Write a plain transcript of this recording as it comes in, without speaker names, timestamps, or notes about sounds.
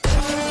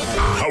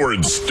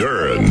Howard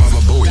Stern.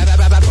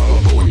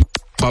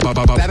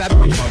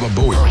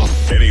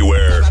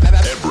 Anywhere,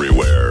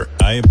 everywhere.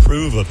 I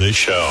approve of this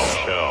show.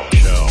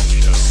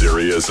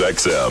 Sirius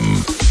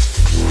XM.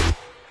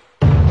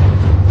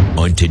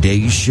 On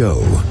today's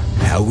show,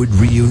 Howard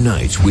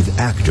reunites with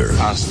actor.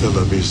 Hasta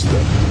la vista,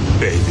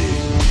 baby.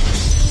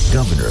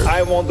 Governor.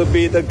 I want to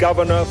be the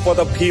governor for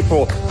the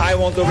people. I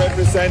want to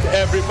represent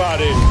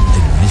everybody.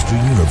 And Mr.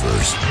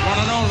 Universe. One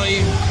and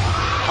only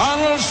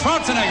Arnold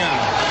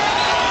Schwarzenegger.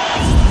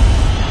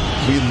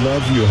 We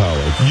love you,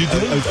 Howard. You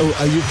do?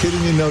 Are you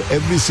kidding me? No,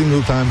 every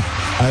single time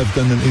I've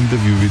done an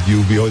interview with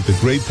you, we had a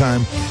great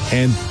time,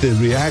 and the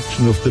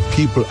reaction of the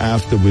people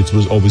afterwards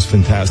was always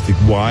fantastic.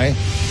 Why?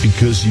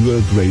 Because you are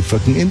a great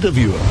fucking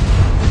interviewer.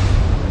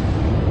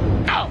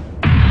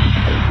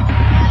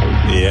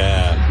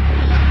 Yeah.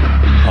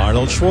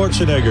 Arnold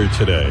Schwarzenegger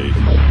today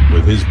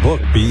with his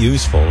book, Be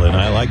Useful, and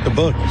I like the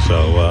book,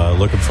 so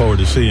looking forward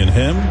to seeing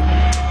him.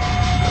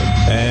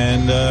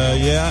 And,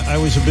 yeah, I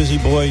was a busy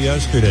boy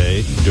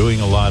yesterday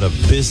doing a lot of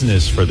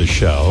business for the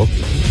show.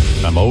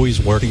 I'm always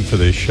working for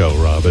this show,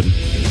 Robin.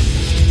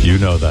 You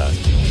know that.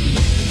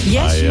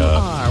 Yes, you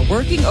are.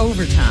 Working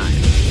overtime.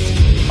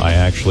 I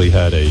actually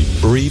had a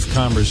brief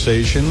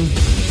conversation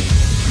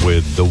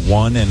with the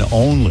one and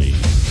only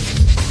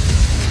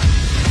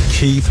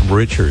Keith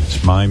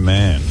Richards, my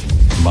man,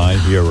 my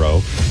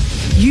hero.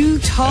 You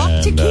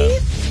talked to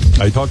Keith?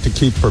 I talked to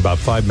Keith for about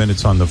 5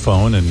 minutes on the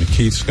phone, and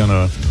Keith's going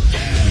to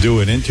do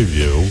an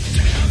interview,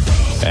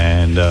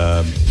 and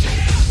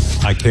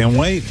I can't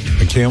wait.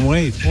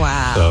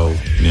 Wow. So,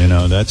 you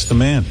know, that's the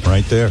man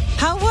right there.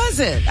 How was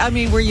it? I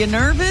mean, were you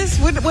nervous?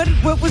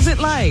 What was it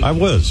like? I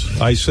was.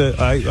 I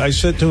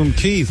said to him,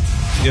 Keith,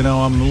 you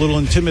know, I'm a little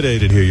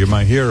intimidated here. You're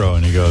my hero.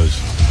 And he goes,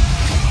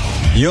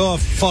 you're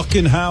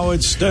fucking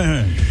Howard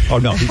Stern. Oh,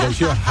 no, he goes,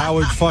 you're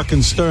Howard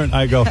fucking Stern.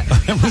 I go,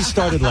 and we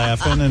started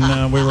laughing,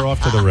 and we were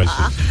off to the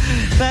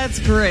races. That's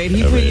great.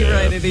 He put you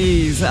right at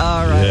ease.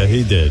 All right. Yeah,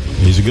 he did.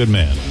 He's a good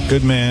man.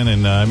 Good man,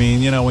 and I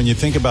mean, you know, when you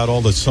think about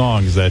all the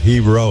songs that he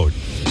wrote,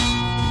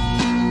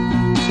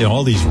 you know,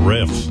 all these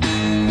riffs,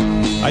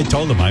 I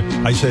told him,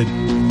 I said,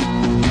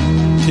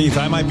 Keith,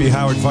 I might be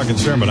Howard fucking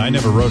Stern, but I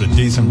never wrote a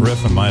decent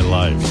riff in my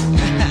life.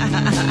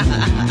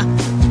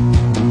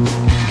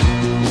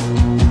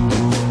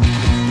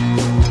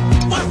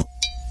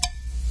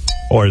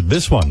 Or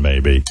this one,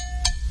 maybe.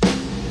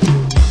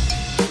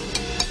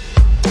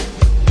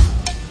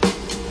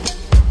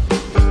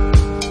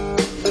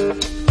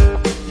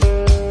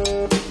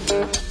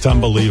 It's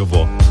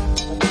unbelievable.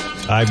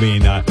 I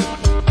mean,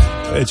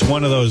 it's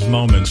one of those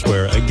moments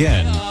where,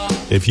 again,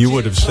 if you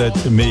would have said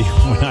to me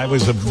when I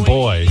was a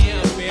boy,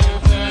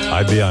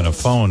 I'd be on a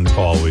phone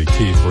call with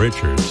Keith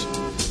Richards,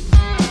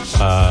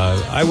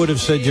 I would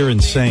have said you're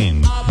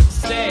insane.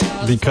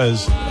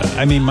 Because,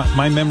 I mean,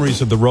 my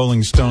memories of the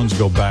Rolling Stones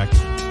go back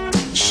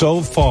so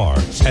far,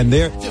 and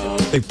they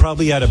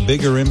probably had a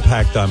bigger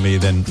impact on me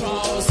than,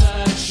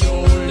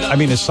 I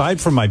mean, aside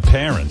from my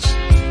parents,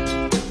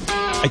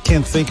 I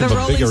can't think of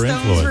a bigger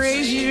influence.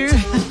 Raised you?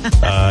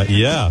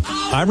 Yeah.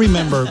 I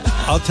remember,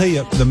 I'll tell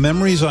you, the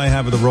memories I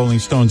have of the Rolling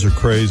Stones are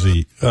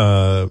crazy.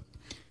 I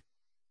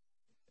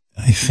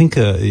think,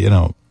 you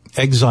know,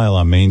 Exile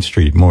on Main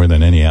Street more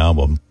than any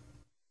album.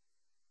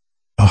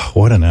 Oh,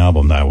 what an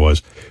album that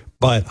was.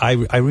 But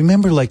I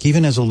remember, like,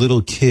 even as a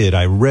little kid,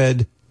 I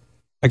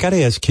got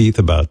to ask Keith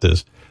about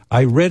this.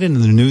 I read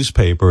in the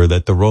newspaper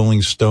that the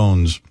Rolling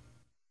Stones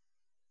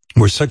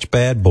were such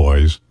bad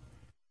boys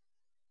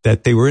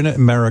that they were in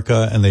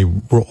America and they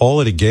were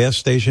all at a gas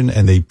station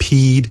and they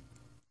peed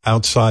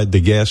outside the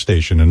gas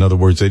station. In other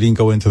words, they didn't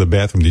go into the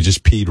bathroom. They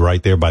just peed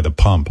right there by the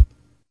pump.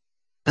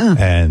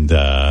 And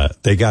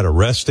they got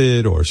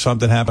arrested or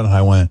something happened. And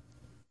I went,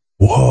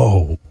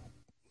 whoa.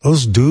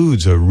 Those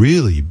dudes are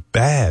really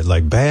bad,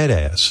 like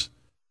badass.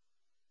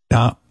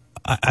 Now,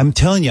 I'm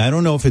telling you, I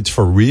don't know if it's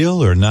for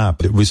real or not,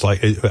 but it was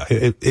like, I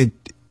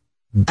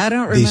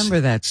don't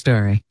remember that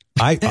story.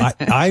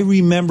 I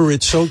remember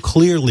it so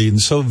clearly and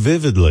so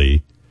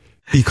vividly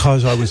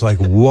because I was like,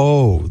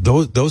 whoa,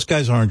 those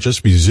guys aren't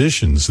just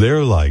musicians.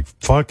 They're like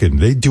fucking,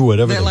 they do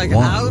whatever they want. They're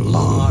like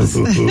outlaws.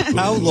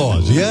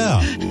 Outlaws,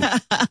 yeah.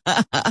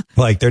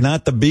 Like, they're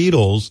not the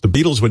Beatles. The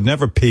Beatles would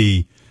never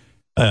pee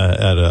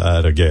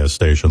at a gas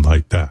station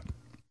like that.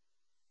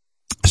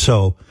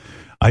 So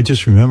I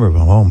just remember,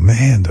 oh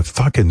man, the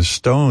fucking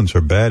Stones are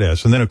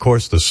badass. And then of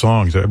course the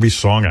songs, every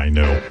song I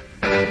knew.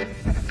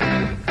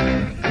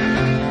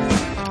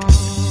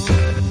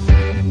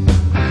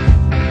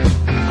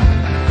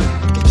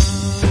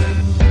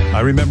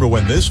 I remember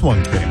when this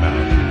one came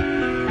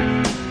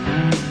out.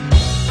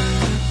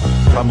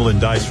 Tumbling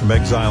Dice from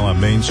Exile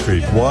on Main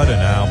Street. What an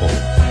album.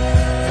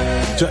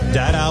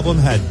 That album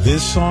had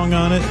this song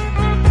on it.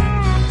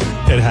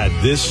 It had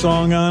this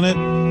song on it.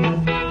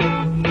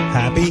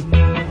 Happy.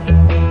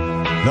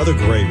 Another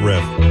great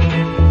riff.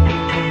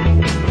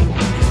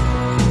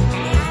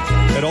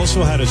 It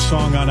also had a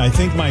song on, I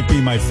think might be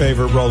my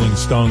favorite Rolling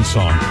Stones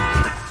song.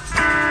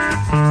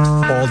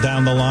 All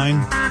Down the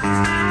Line.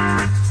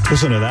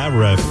 Listen to that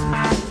riff.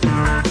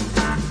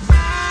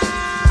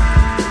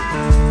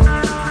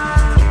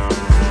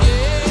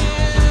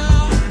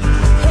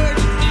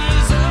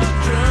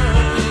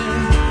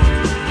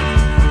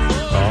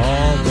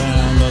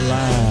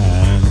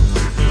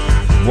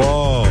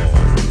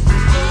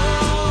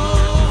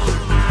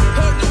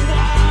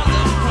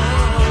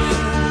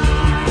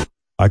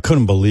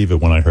 couldn't believe it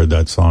when I heard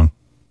that song.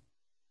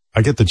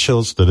 I get the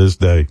chills to this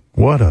day.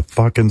 What a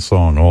fucking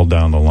song all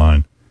down the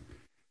line.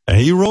 And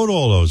he wrote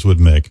all those with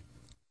Mick.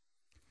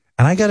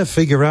 And I got to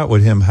figure out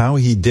with him how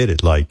he did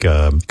it. Like,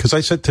 because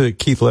I said to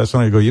Keith last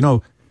night, I go, he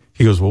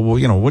goes, well,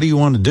 what do you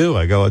want to do?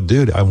 I go,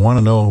 dude, I want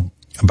to know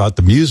about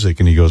the music.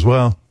 And he goes,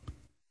 well,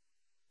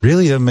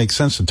 really doesn't make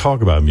sense to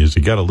talk about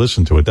music. You got to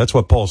listen to it. That's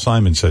what Paul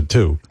Simon said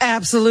too.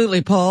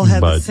 Absolutely. Paul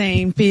had the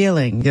same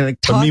feeling. You're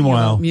like, talking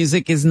about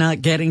music is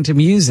not getting to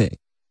music.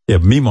 Yeah.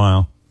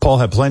 Meanwhile, Paul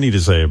had plenty to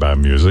say about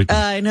music.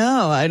 I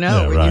know.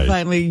 Yeah, when right. you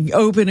finally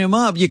open him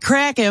up, you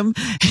crack him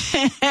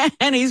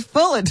and he's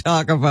full of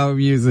talk about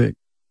music.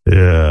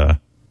 Yeah.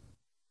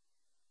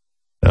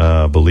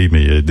 Believe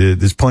me,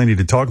 there's plenty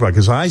to talk about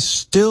because I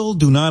still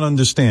do not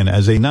understand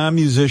as a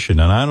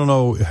non-musician, and I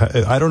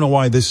don't know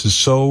why this is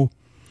so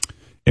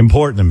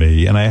important to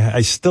me, and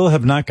I still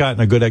have not gotten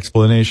a good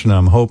explanation.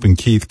 I'm hoping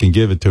Keith can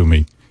give it to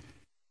me.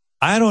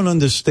 I don't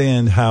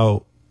understand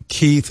how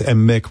Keith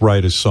and Mick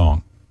write a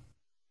song.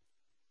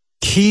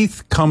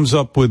 Keith comes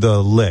up with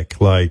a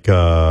lick like,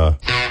 and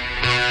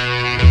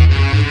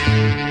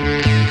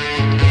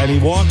he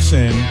walks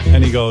in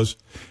and he goes,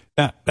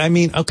 I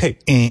mean, okay,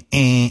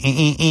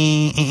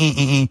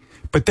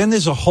 but then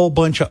there's a whole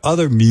bunch of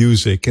other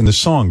music in the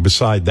song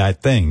beside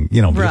that thing,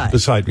 right.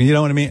 Beside, you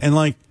know what I mean? And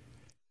like,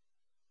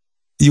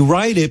 you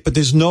write it, but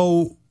there's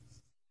no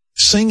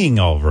singing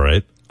over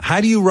it.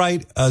 How do you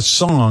write a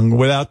song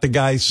without the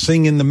guy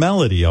singing the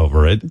melody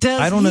over it?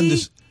 I don't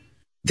understand.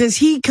 Does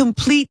he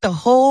complete the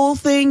whole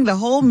thing, the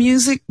whole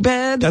music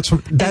bed? That's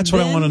what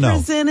I want to know.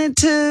 Present it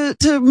to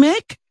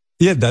Mick?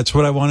 Yeah, that's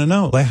what I want to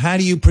know. Like, how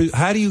do you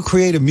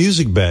create a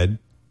music bed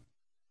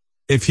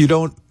if you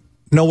don't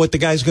know what the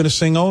guy's going to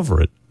sing over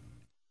it?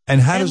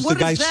 And what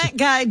does that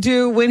guy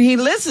do when he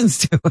listens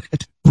to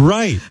it?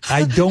 Right.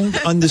 I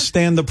don't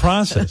understand the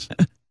process.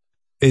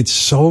 It's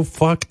so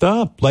fucked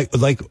up. Like,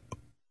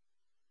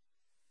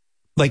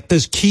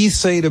 does Keith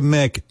say to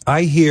Mick,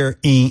 I hear,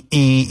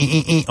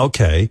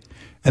 okay.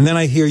 And then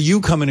I hear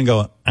you come in and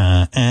go,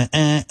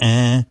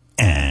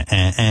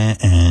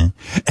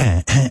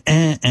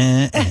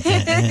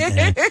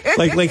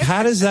 like,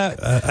 how does that,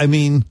 I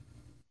mean.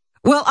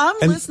 Well,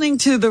 I'm listening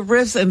to the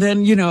riffs and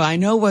then, I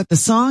know what the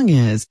song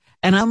is.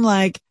 And I'm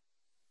like,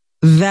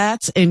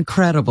 that's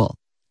incredible.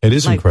 It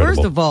is incredible.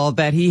 First of all,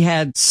 that he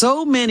had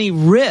so many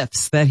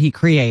riffs that he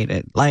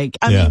created. Like,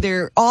 I mean,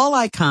 they're all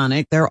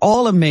iconic. They're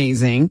all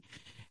amazing.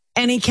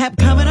 And he kept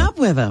coming up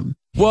with them.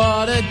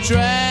 What a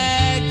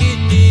drag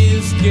it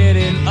is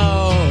getting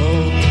old.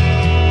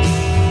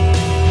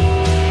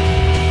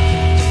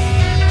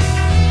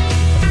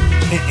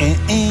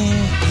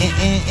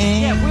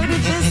 Yeah, where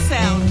did this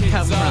sound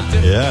come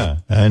from? Yeah,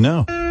 I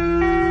know.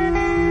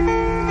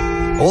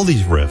 All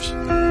these riffs.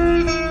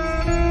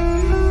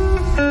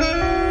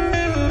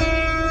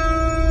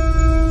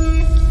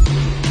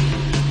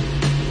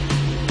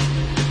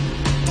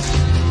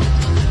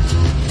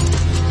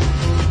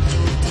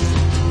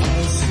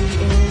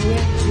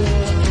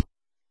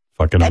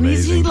 Fucking amazing. And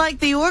is he like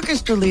the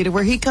orchestra leader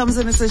where he comes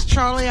in and says,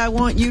 Charlie, I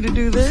want you to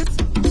do this?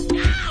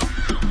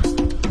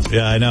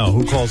 Yeah, I know.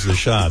 Who calls the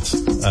shots?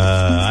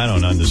 I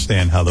don't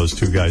understand how those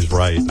two guys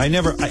write.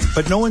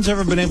 But no one's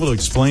ever been able to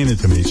explain it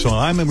to me, so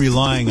I'm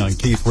relying on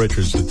Keith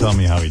Richards to tell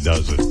me how he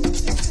does it.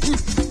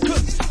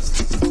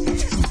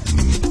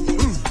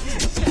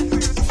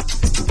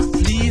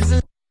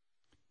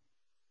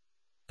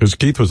 Because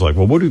Keith was like,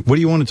 well, what do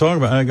you want to talk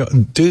about? And I go,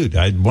 dude,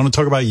 I want to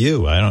talk about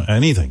you. I don't,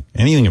 anything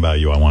about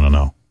you I want to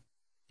know.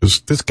 Because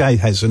this guy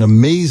has an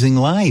amazing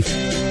life.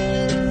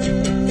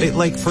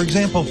 Like, for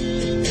example,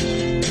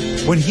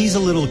 when he's a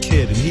little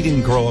kid and he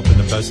didn't grow up in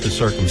the best of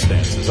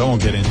circumstances, I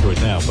won't get into it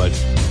now, but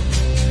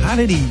how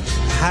did he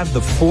have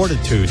the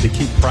fortitude to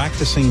keep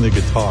practicing the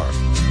guitar?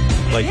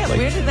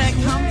 Where did that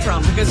come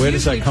from? Because where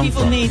does that come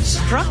people from? need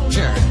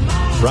structure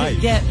right.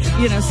 to get,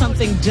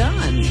 something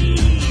done.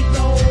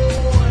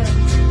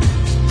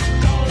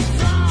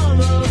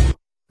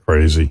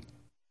 Crazy.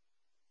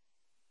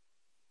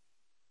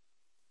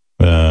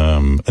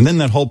 And then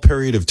that whole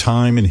period of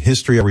time in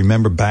history, I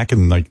remember back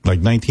in like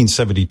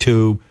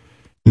 1972,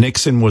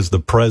 Nixon was the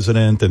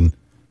president and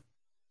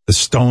the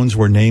Stones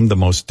were named the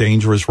most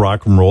dangerous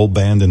rock and roll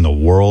band in the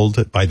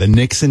world by the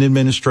Nixon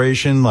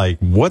administration. Like,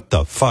 what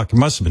the fuck? It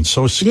must have been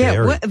so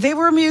scary. Yeah, they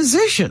were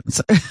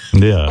musicians.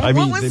 Yeah.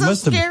 What was so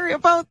scary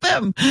about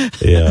them?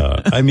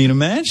 Yeah. I mean,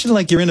 imagine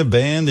like you're in a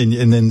band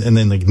and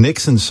then like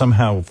Nixon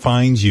somehow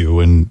finds you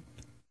and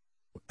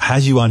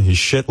has you on his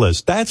shit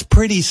list. That's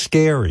pretty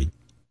scary.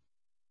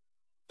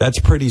 That's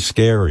pretty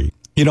scary.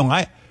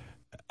 I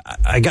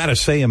gotta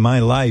say in my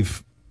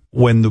life,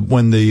 when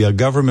the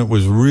government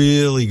was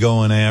really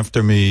going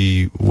after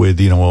me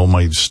with, all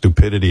my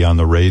stupidity on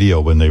the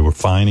radio when they were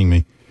fining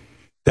me,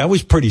 that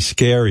was pretty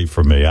scary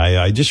for me.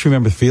 I just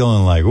remember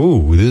feeling like,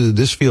 ooh,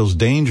 this feels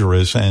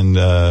dangerous. And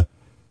I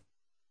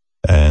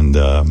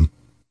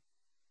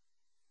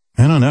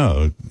don't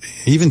know,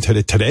 even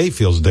today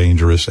feels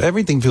dangerous.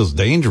 Everything feels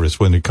dangerous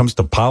when it comes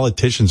to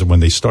politicians and when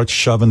they start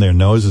shoving their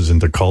noses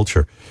into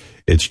culture.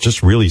 it's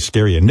just really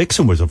scary. And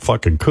Nixon was a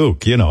fucking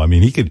kook, you know. I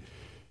mean, he could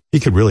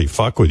really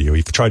fuck with you.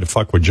 He tried to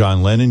fuck with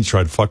John Lennon. He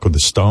tried to fuck with the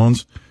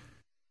Stones.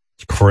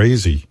 It's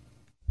crazy.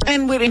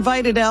 And we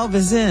invited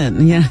Elvis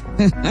in, yeah.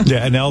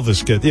 Yeah, and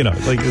Elvis get, you know,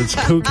 like it's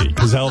kooky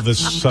because Elvis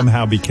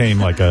somehow became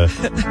like a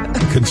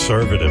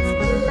conservative.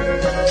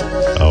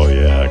 Oh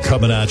yeah,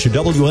 coming at you,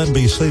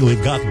 WNBC.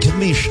 We've got "Give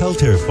Me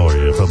Shelter" for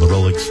you from the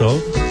Rolling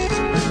Stone.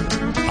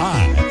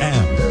 I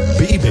am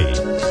BB.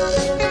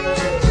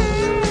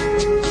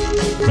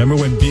 Remember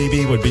when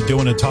BB would be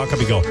doing a talk up,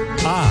 he'd go,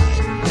 "I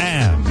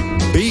am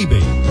BB."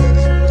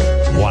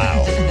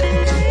 Wow.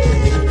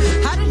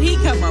 How did he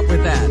come up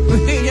with that?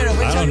 You know,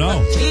 I don't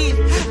know. Keith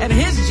and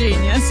his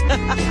genius.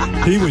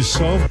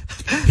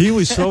 He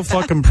was so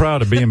fucking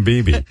proud of being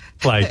BB.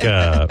 Like,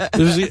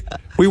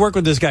 we work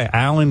with this guy,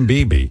 Alan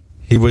Beebe.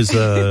 He was,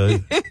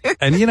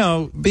 and you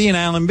know, being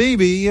Alan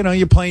Beebe, you know,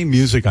 you're playing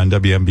music on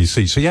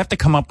WNBC. So you have to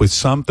come up with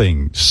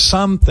something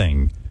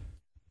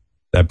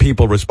that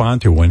people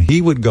respond to. When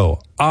he would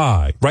go,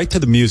 right to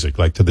the music,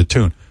 like to the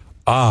tune,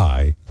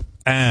 I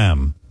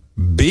am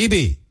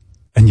BB.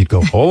 And you'd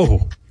go,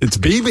 oh, it's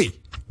BB.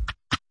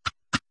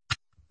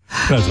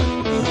 I was like,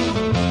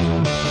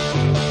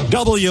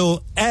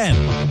 WNBC.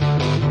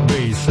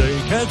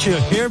 Can't you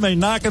hear me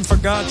knocking, for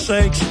God's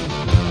sakes?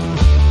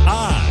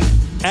 I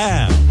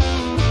am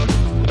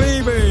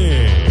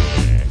BB.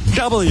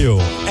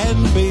 WNBC.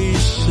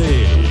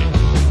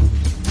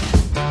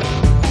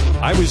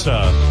 I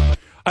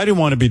didn't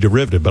want to be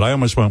derivative, but I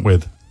almost went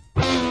with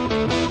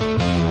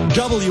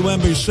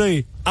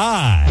WNBC.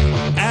 I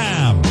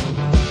am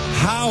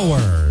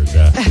Howard.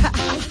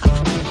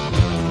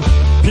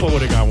 People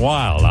would have gone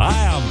wild. I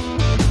am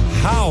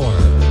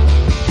Howard.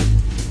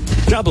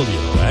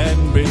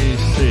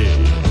 WNBC.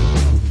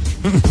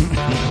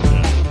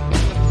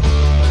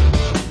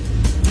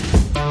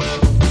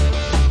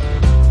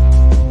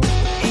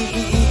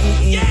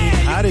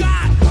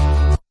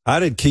 How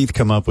did Keith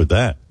come up with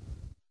that?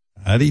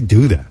 How did he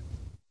do that?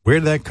 Where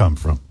did that come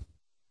from?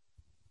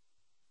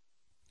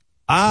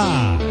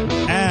 I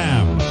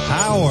am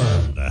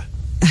Howard.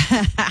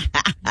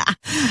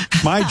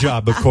 My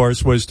job, of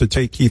course, was to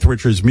take Keith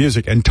Richards'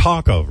 music and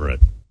talk over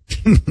it.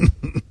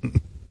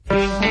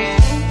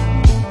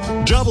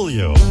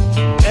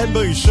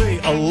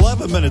 WNBC,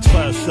 11 minutes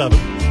past 7.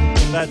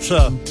 That's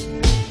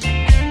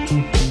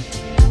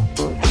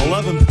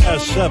 11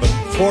 past 7,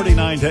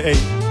 49 to 8.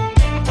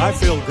 I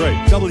feel great.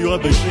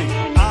 WNBC,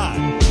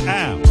 I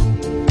am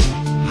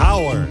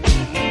Howard.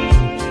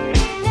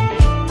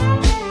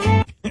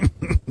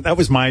 That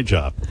was my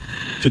job,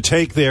 to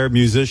take their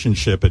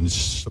musicianship and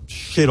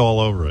shit all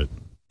over it.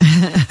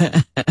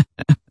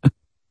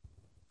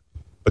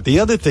 But the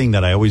other thing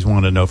that I always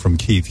want to know from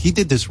Keith, he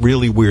did this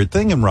really weird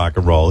thing in rock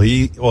and roll.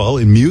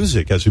 In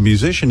music, as a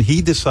musician,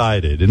 he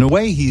decided, in a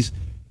way,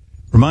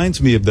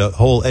 reminds me of the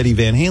whole Eddie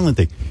Van Halen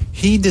thing.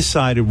 He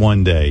decided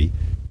one day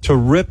to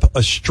rip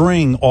a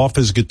string off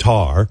his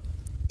guitar,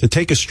 to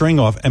take a string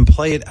off and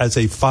play it as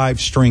a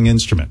 5-string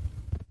instrument.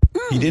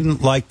 He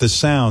didn't like the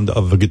sound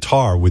of a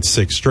guitar with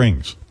 6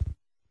 strings.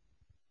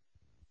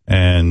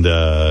 And,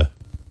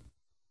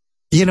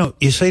 you know,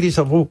 you say to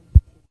yourself, well,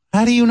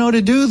 how do you know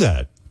to do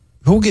that?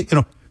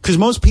 Because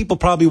most people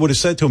probably would have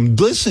said to him,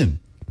 listen,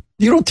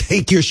 you don't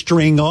take your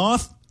string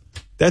off.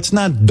 That's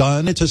not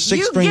done. It's a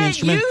 6-string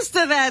instrument. You get used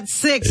to that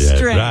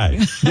 6-string.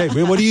 Right.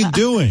 Yeah, what are you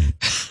doing?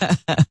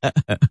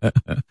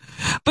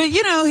 But,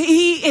 you know,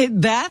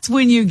 that's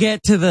when you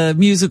get to the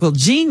musical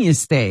genius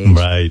stage.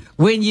 Right.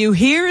 When you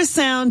hear a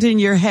sound in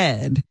your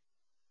head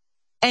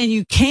and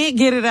you can't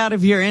get it out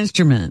of your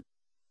instrument.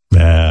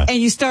 Yeah. And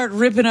you start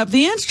ripping up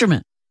the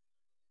instrument.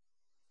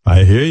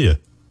 I hear you.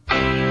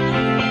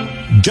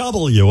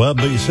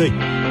 WNBC.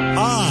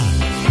 I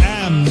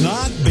am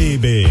not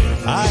BB.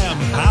 I am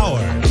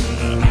Howard.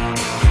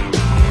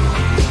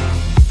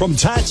 From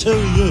Tattoo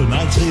You,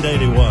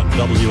 1981,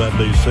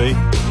 WNBC.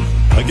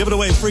 I give it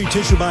away free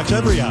tissue box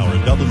every hour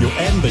at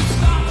WNBC.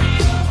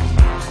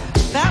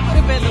 That would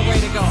have been the way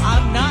to go.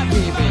 I'm not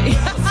BB.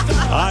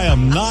 I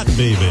am not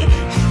BB.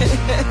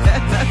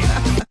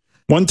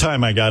 One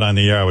time I got on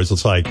the air, I was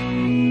just like,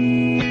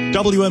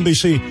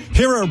 WNBC,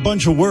 here are a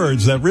bunch of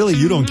words that really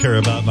you don't care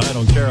about and I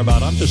don't care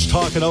about. I'm just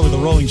talking over the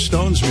Rolling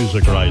Stones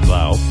music right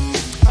now.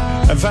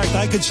 In fact,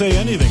 I could say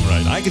anything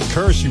right. I could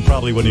curse, you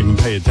probably wouldn't even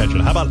pay attention.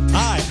 How about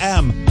I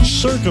am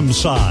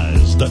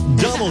circumcised?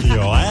 WNBC.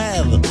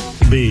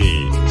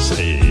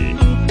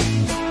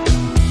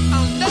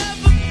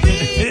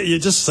 You're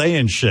just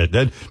saying shit.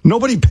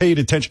 Nobody paid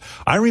attention.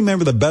 I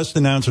remember the best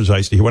announcers I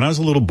used to hear. When I was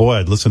a little boy,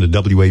 I'd listen to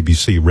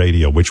WABC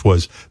radio, which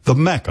was the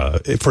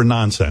mecca for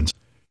nonsense.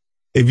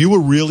 If you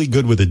were really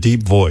good with a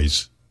deep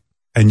voice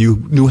and you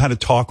knew how to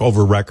talk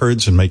over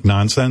records and make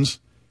nonsense,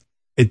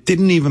 it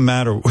didn't even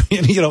matter.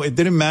 You know, it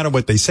didn't matter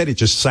what they said. It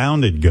just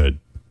sounded good.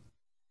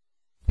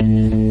 I'll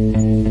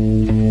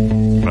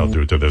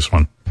do it to this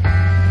one.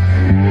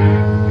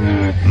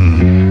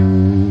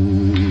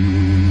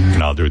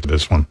 And I'll do it to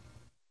this one.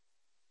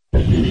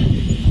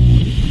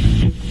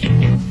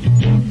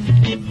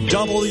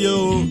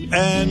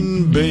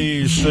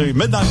 WNBC.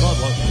 Midnight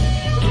Butler.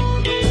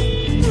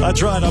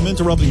 That's right, I'm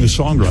interrupting the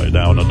song right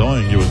now and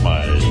annoying you with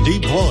my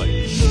deep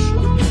voice.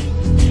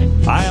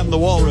 I am the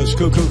Walrus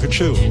Cuckoo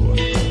Cachoo.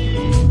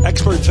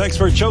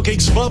 Expert, choking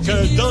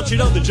smoker. Don't you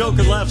know the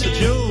Joker laughs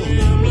at you?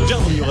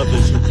 Tell you love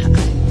this.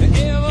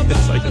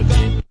 It's like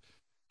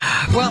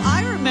well,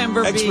 I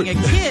remember being a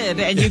kid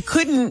and you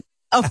couldn't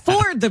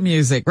afford the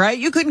music, right?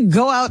 You couldn't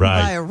go out and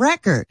buy a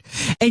record.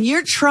 And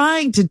you're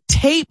trying to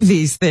tape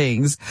these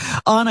things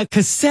on a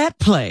cassette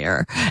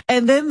player.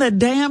 And then the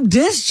damn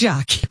disc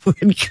jockey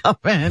would come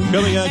in.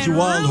 Coming at you,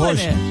 Wild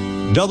Horse.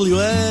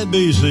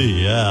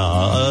 WNBC,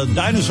 yeah.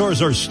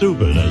 Dinosaurs are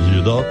stupid, as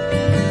you know.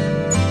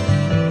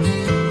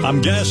 I'm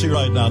gassy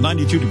right now.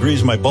 92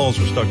 degrees, my balls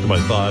are stuck to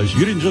my thighs.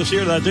 You didn't just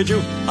hear that, did you?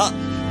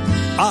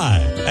 I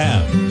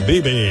am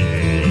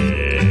BB.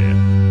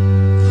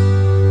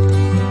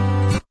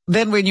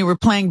 Then when you were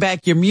playing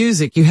back your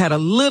music, you had a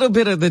little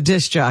bit of the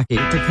disc jockey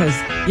because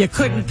you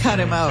couldn't cut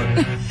him out.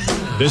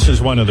 This is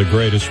one of the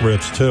greatest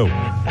riffs, too.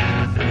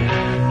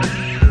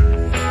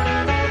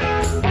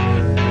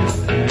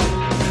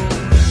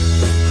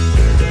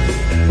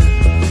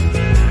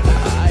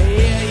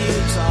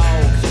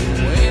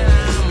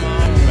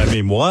 I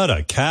mean, what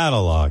a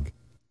catalog.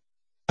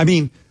 I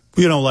mean,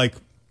 you know, like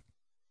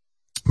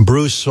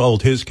Bruce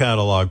sold his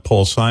catalog,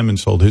 Paul Simon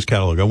sold his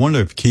catalog. I wonder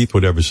if Keith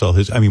would ever sell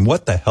his. I mean,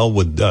 what the hell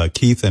would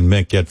Keith and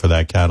Mick get for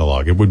that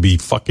catalog? It would be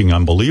fucking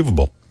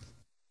unbelievable.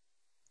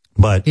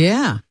 But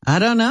yeah, I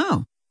don't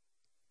know.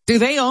 Do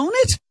they own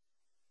it?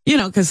 You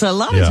know, because a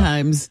lot of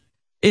times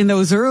in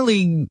those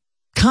early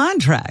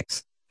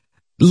contracts,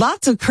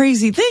 lots of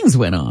crazy things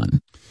went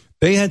on.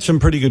 They had some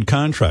pretty good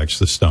contracts,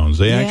 the Stones.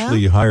 They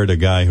actually hired a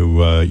guy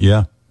who,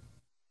 who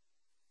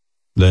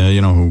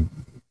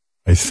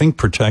I think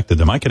protected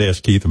them. I could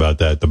ask Keith about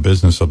that. The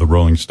business of the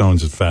Rolling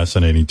Stones is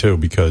fascinating, too,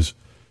 because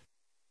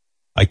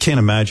I can't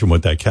imagine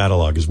what that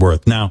catalog is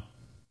worth. Now,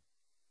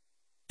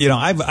 you know,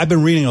 I've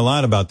been reading a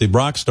lot about the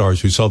rock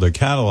stars who sell their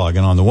catalog,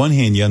 and on the one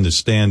hand, you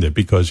understand it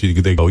because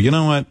they go, you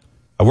know what?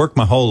 I worked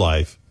my whole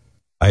life.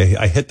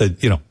 I hit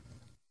the,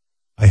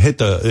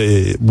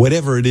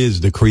 whatever it is,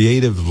 the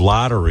creative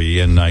lottery,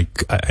 and I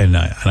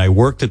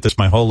worked at this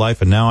my whole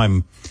life, and now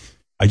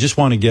I just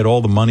want to get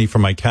all the money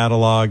from my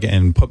catalog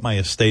and put my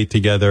estate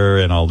together,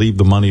 and I'll leave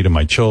the money to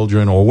my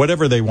children or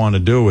whatever they want to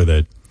do with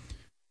it.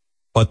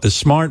 But the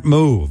smart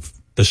move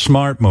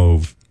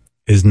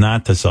is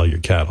not to sell your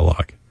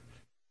catalog.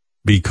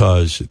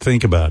 Because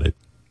think about it.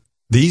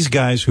 These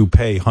guys who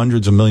pay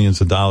hundreds of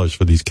millions of dollars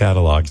for these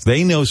catalogs,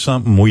 they know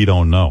something we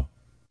don't know.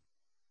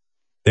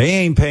 They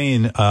ain't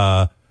paying,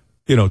 $200,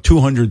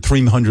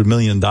 $300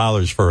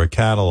 million for a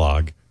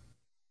catalog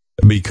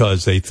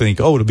because they think,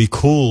 it'll be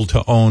cool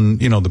to own,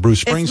 the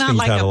Bruce Springsteen it's not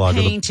like catalog. A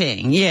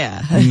painting,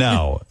 yeah.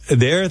 No,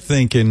 they're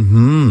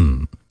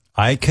thinking,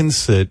 I can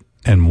sit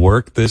and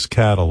work this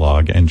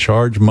catalog and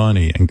charge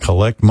money and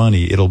collect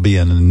money. It'll be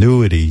an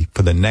annuity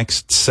for the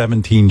next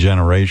 17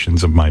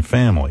 generations of my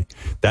family.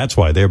 That's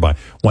why they're buying.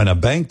 When a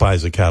bank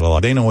buys a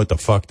catalog, they know what the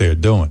fuck they're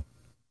doing.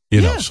 You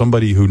know,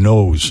 somebody who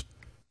knows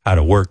how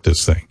to work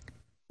this thing.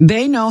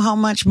 They know how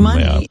much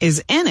money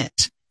is in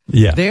it.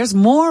 Yeah. There's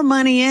more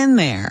money in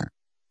there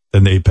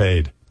than they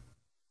paid.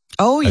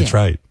 Oh, yeah. That's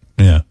right.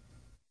 Yeah.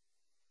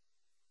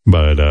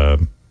 But,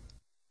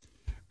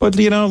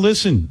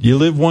 listen, you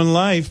live one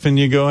life and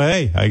you go,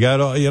 hey, I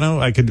got all,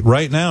 I could,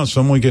 right now,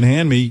 someone could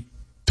hand me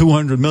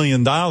 $200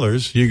 million.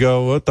 You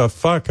go, what the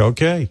fuck?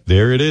 Okay,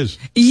 there it is.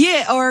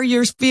 Yeah, or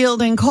you're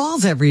fielding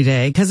calls every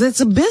day because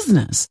it's a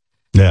business.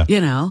 Yeah.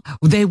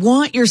 They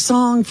want your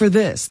song for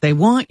this. They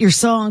want your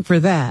song for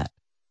that.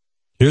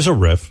 Here's a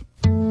riff.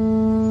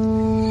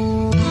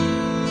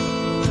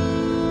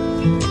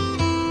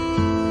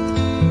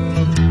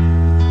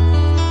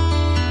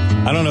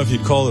 I don't know if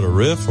you'd call it a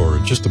riff or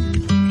just a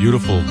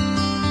beautiful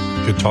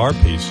guitar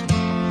piece.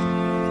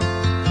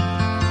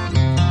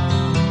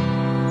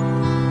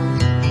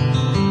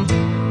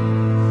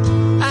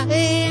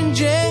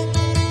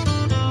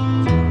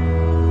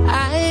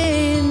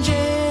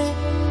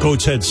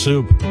 Goat's Head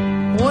Soup.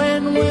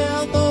 When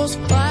will those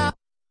clouds?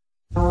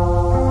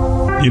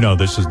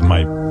 This is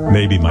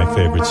maybe my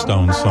favorite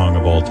Stones song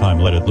of all time,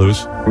 Let It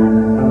Loose.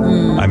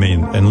 I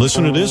mean, and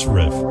listen to this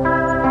riff.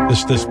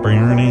 This. Move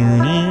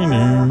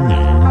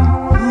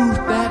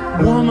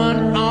that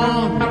woman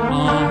on.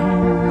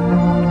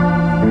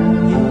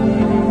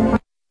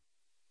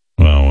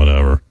 Well,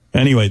 whatever.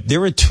 Anyway,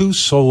 there are two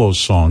solo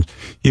songs.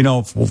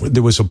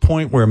 There was a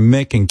point where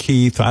Mick and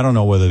Keith, I don't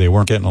know whether they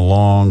weren't getting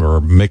along or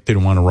Mick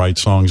didn't want to write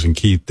songs and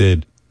Keith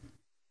did.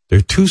 There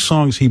are two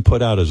songs he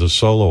put out as a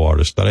solo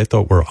artist that I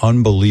thought were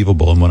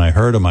unbelievable. And when I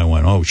heard them, I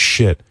went, oh,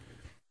 shit.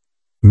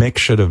 Mick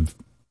shouldn't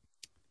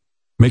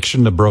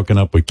have broken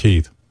up with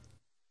Keith.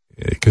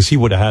 Because he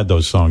would have had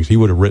those songs. He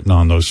would have written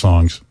on those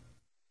songs.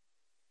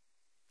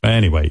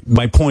 Anyway,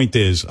 my point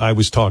is, I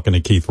was talking to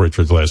Keith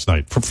Richards last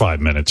night for 5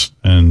 minutes,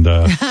 and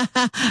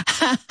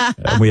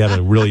we had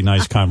a really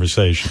nice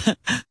conversation,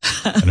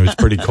 and it was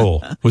pretty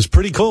cool. It was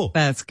pretty cool.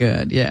 That's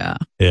good, yeah.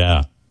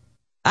 Yeah.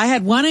 I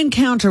had one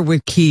encounter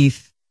with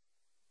Keith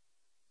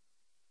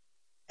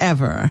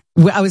ever.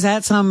 I was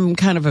at some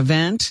kind of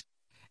event,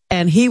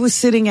 and he was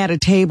sitting at a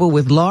table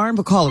with Lauren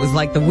Bacall. It was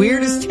like the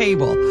weirdest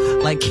table.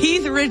 Like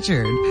Keith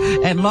Richard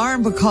and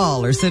Lauren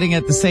Bacall are sitting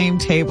at the same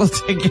table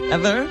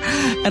together.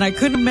 And I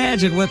couldn't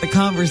imagine what the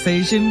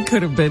conversation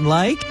could have been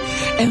like.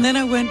 And then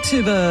I went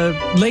to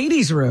the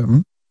ladies'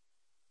 room,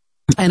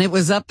 and it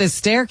was up this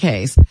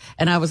staircase.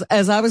 And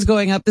as I was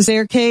going up the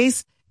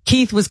staircase,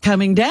 Keith was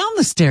coming down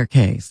the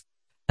staircase.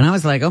 And I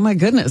was like, oh my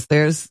goodness,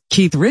 there's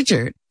Keith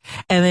Richard.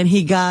 And then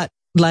he got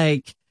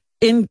there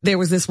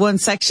was this one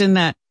section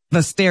that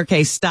the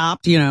staircase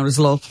stopped, it was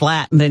a little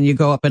flat, and then you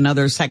go up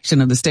another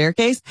section of the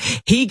staircase.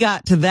 He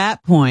got to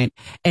that point,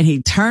 and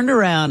he turned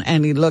around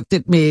and he looked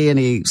at me, and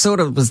he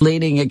sort of was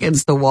leaning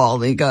against the wall,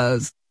 and he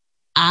goes,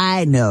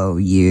 I know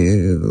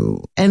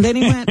you. And then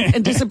he went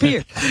and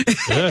disappeared.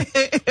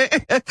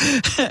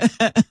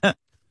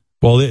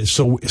 Well,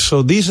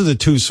 so these are the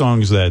two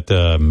songs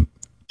that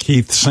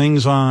Keith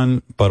sings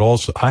on, but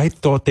also I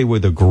thought they were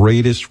the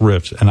greatest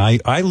riffs. And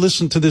I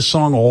listen to this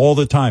song all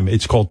the time.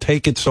 It's called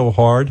Take It So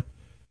Hard.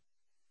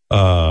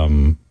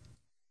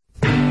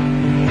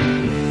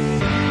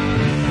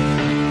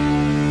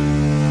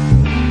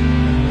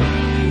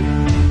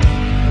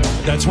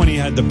 That's when he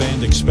had the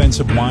band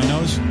Expensive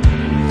Winos.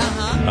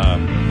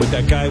 With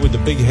that guy with the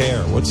big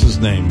hair. What's his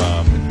name?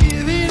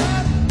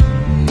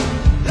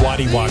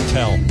 Waddy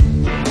Wachtel.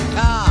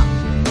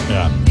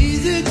 Yeah.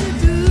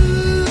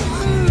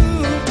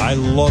 I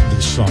love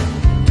this song.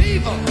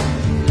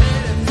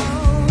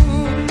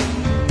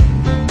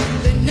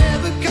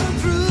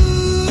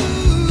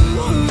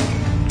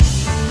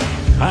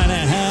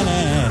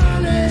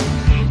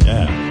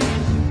 Yeah.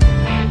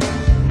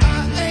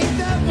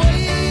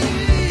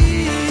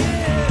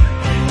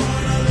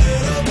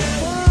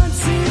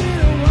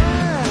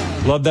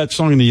 Love that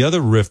song. And the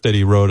other riff that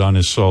he wrote on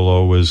his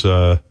solo was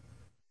a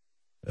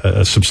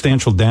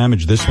Substantial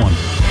Damage. This one.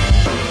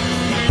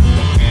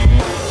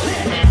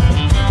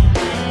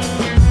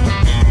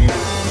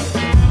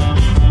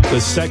 The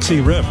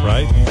sexy riff,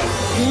 right?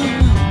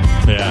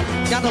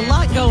 Yeah. Got a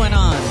lot going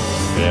on.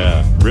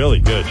 Yeah, really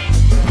good.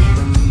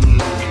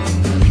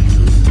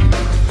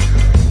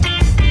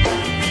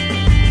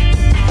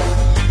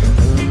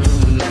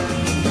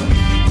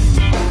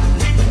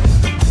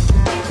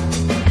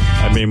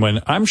 I mean,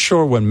 when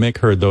Mick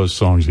heard those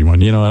songs, he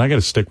went, I got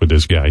to stick with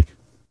this guy.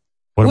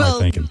 What am I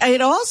thinking? It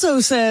also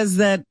says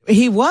that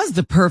he was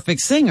the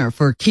perfect singer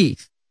for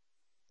Keith.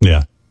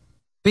 Yeah.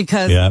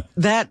 Because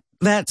that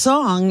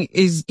song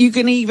is, you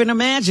can even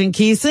imagine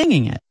Keith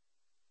singing it.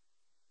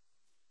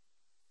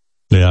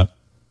 Yeah.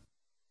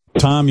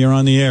 Tom, you're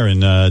on the air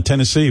in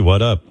Tennessee.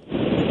 What up? Yeah,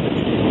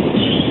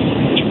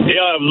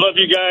 I love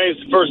you guys.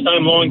 First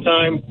time, long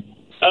time.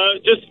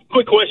 Just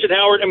quick question,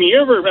 Howard.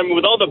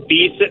 With all the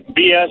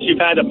BS you've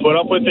had to put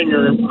up with in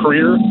your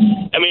career,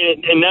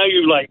 and now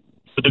you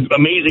with the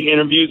amazing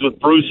interviews with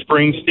Bruce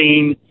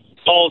Springsteen,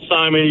 Paul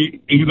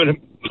Simon, you're going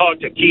to talk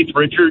to Keith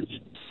Richards.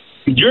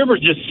 Do you ever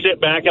just sit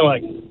back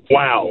and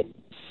wow,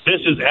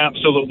 this is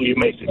absolutely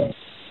amazing?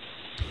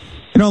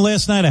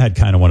 Last night I had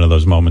kind of one of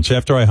those moments.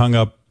 After I hung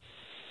up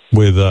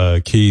with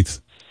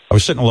Keith, I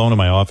was sitting alone in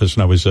my office,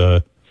 and I was,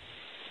 just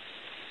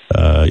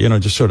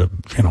sort of,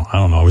 I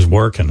don't know, I was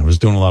working. I was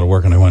doing a lot of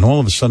work, and all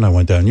of a sudden I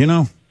went down,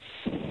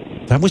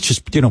 that was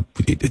just,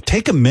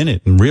 take a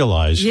minute and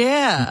realize.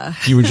 Yeah.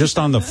 You were just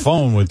on the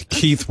phone with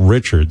Keith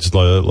Richards,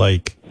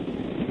 like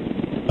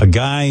a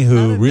guy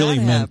who really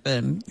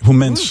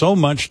meant so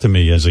much to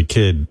me as a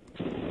kid.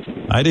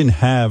 I didn't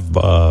have,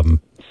 I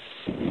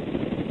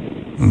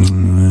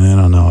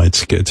don't know,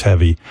 it's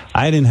heavy.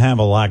 I didn't have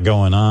a lot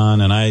going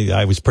on, and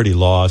I was pretty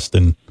lost.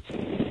 And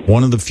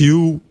one of the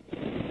few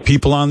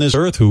people on this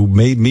earth who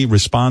made me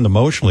respond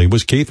emotionally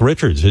was Keith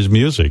Richards, his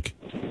music,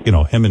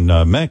 him and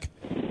Mick.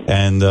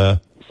 And, I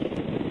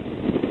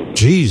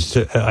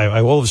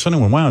all of a sudden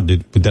went, wow,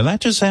 did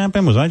that just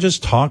happen? Was I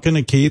just talking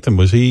to Keith, and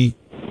was he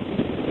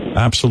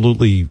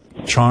absolutely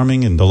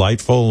charming and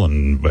delightful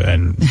and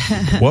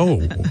whoa.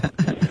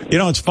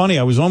 It's funny.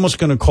 I was almost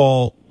going to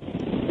call,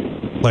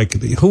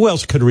 who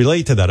else could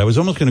relate to that? I was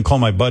almost going to call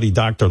my buddy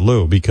Dr.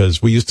 Lou,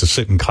 because we used to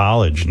sit in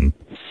college and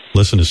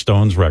listen to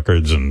Stones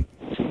records, and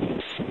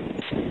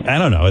I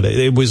don't know.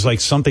 It was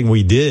like something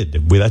we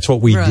did. That's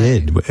what we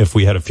did. If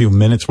we had a few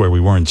minutes where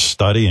we weren't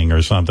studying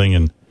or something.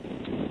 And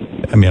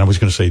I was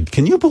going to say,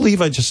 can you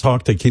believe I just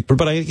talked to Keith?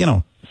 But I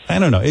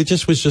don't know. It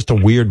just was just a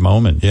weird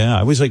moment. Yeah.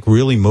 I was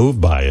really moved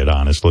by it,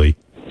 honestly.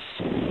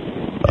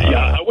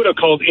 I would have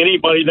called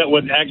anybody that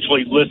would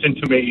actually listen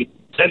to me.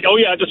 Said, oh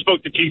yeah, I just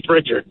spoke to Keith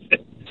Richards.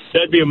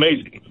 That'd be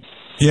amazing.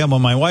 Yeah.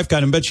 When my wife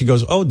got in bed, she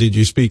goes, oh, did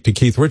you speak to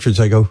Keith Richards?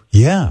 I go,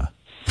 yeah.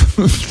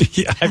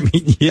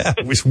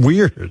 It was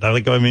weird. It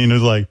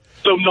was like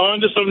so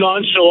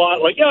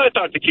nonchalant, I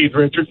talked to Keith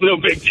Richards, no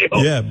big deal.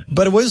 Yeah,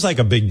 but it was like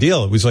a big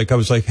deal. It was like I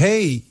was like,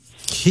 hey,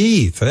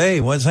 Keith,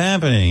 hey, what's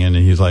happening? And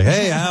he's like,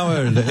 hey,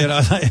 Howard, and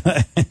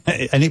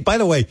by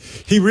the way,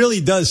 he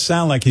really does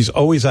sound like he's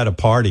always at a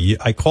party.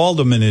 I called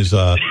him in his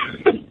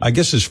I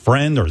guess his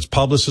friend or his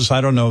publicist,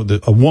 I don't know,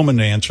 a woman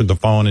answered the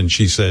phone and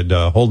she said,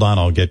 hold on,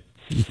 I'll get,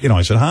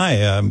 I said, hi,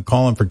 I'm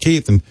calling for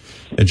Keith.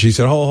 And she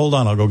said, hold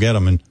on, I'll go get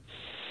him.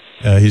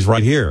 And he's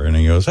right here. And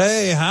he goes,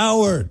 hey,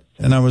 Howard.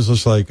 And I was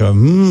just like,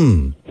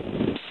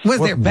 Was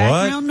there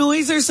background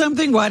noise or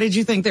something? Why did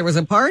you think there was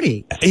a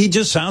party? He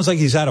just sounds like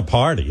he's at a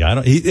party.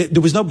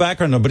 There was no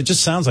background noise, but it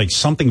just sounds like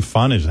something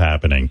fun is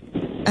happening.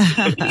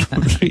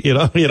 you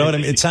know what I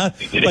mean? It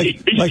sounds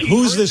like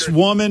who's this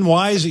woman?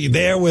 Why is he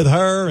there with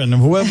her?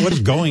 And what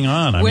is going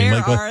on? Where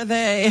are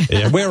they?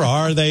 Yeah, where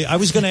are they? I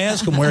was going to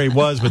ask him where he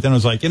was, but then I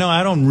was like,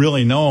 I don't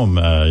really know him.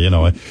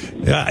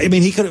 I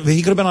mean, he could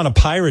have been on a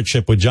pirate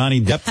ship with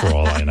Johnny Depp for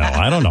all I know.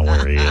 I don't know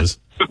where he is,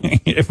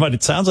 but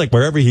it sounds like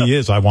wherever he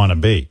is, I want to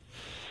be.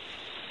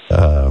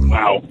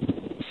 Wow.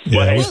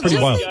 Yeah, it was pretty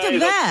wild. Think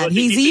of that.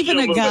 He's even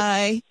a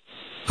guy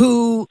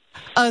who,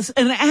 an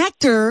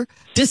actor,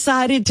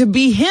 decided to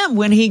be him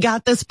when he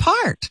got this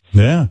part.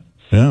 Yeah,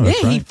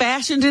 that's right. He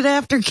fashioned it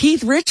after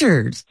Keith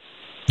Richards.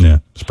 Yeah,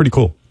 it's pretty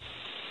cool.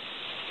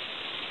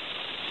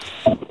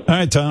 All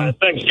right, Tom.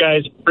 Thanks,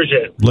 guys.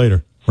 Appreciate it.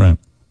 Later. Right.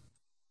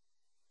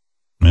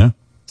 Yeah.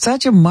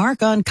 Such a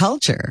mark on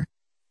culture.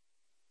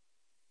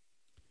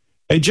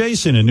 Hey,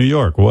 Jason in New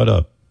York, what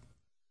up?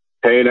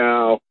 Hey,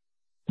 now.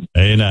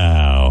 Hey,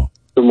 now.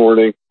 Good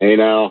morning. Hey,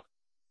 now.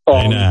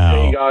 Hey, now.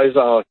 Hey, guys.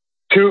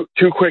 Two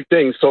quick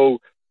things. So,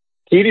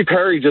 Katy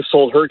Perry just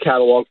sold her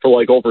catalog for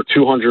like over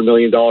 $200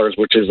 million,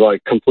 which is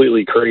like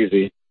completely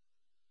crazy.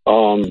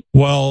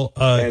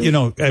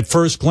 At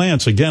first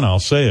glance, again, I'll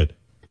say it.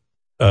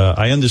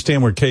 I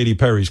understand where Katy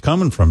Perry's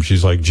coming from.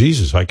 She's like,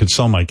 Jesus, I could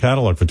sell my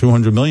catalog for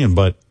 $200 million.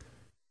 But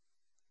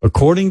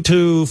according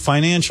to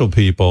financial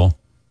people,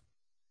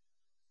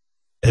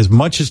 as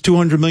much as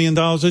 $200 million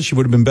is, she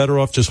would have been better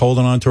off just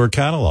holding on to her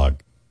catalog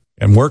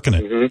and working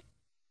it. Mm-hmm.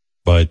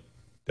 But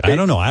I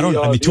don't know. I mean,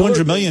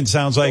 $200 million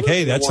sounds like,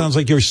 hey, that sounds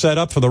like you're set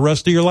up for the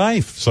rest of your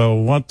life. So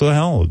what the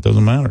hell? It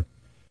doesn't matter.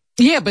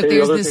 Yeah, but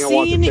there's the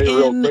scene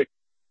in...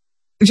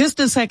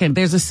 Just a second.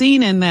 There's a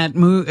scene in that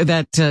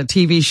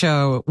TV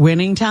show,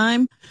 Winning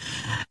Time,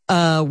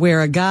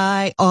 where a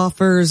guy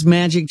offers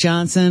Magic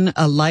Johnson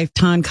a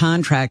lifetime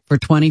contract for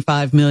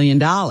 $25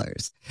 million.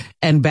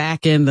 And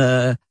back in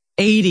the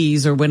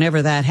 80s or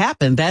whenever that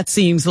happened, that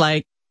seems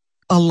like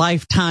a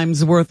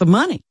lifetime's worth of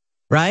money,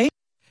 right?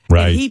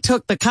 Right. And he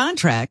took the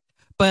contract,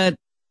 but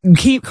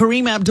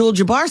Kareem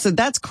Abdul-Jabbar said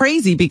that's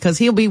crazy because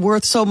he'll be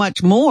worth so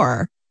much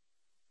more.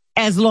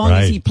 As long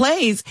as he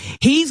plays,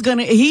 he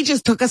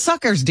just took a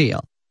sucker's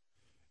deal.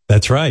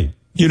 That's right.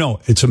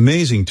 It's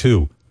amazing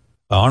too.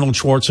 Arnold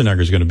Schwarzenegger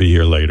is going to be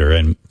here later.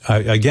 And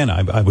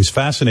I was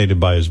fascinated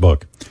by his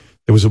book.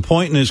 There was a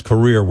point in his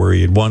career where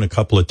he had won a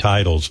couple of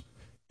titles.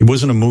 He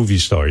wasn't a movie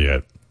star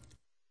yet.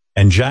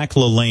 And Jack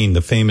LaLanne,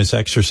 the famous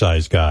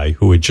exercise guy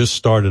who had just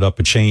started up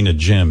a chain of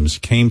gyms,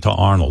 came to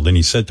Arnold and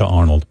he said to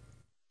Arnold,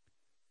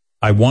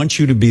 I want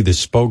you to be the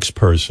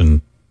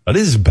spokesperson. Now,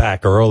 this is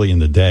back early in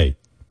the day.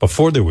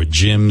 Before there were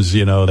gyms,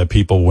 that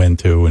people went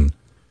to,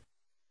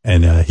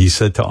 and he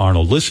said to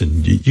Arnold,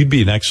 listen, you'd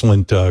be an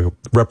excellent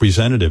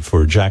representative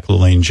for Jack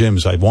LaLanne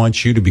gyms. I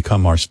want you to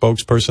become our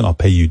spokesperson. I'll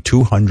pay you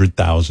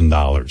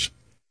 $200,000.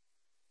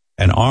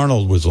 And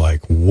Arnold was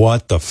like,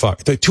 what the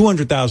fuck? The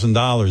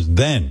 $200,000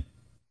 then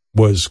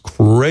was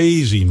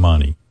crazy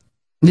money.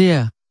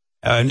 Yeah.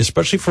 And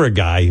especially for a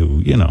guy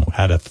who,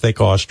 had a thick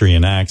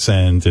Austrian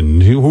accent,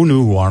 and who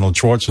knew who Arnold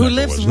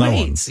Schwarzenegger was? No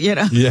one.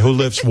 Yeah, who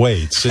lifts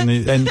weights.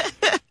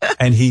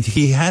 And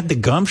he had the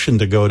gumption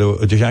to go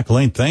to Jack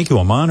LaLanne. Thank you,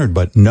 I'm honored,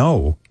 but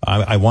no,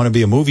 I want to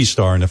be a movie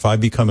star, and if I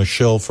become a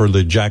shill for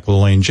the Jack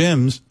LaLanne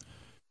gyms,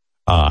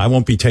 I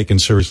won't be taken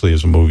seriously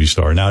as a movie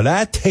star. Now,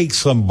 that takes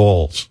some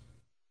balls.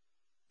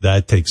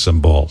 Hey,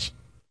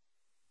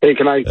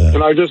 can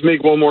I just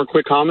make one more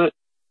quick comment?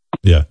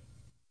 Yeah.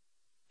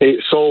 Hey,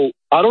 so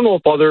I don't know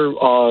if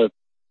other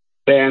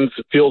fans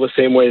feel the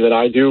same way that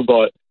I do,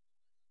 but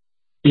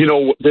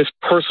this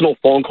personal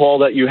phone call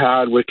that you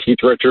had with Keith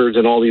Richards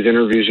and all these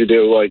interviews you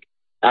do, like,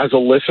 as a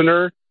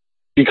listener,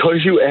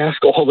 because you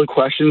ask all the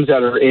questions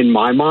that are in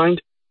my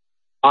mind,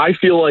 I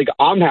feel like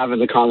I'm having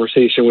the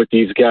conversation with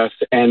these guests,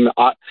 and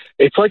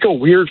it's like a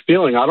weird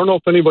feeling. I don't know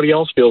if anybody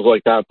else feels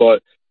like that,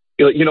 but,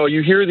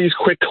 you hear these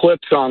quick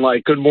clips on,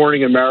 like, Good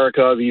Morning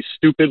America, these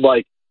stupid,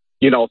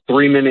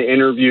 3-minute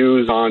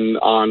interviews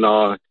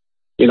on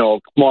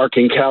Mark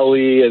and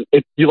Kelly, and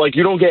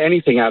you don't get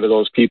anything out of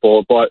those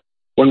people, but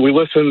when we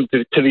listen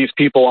to these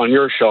people on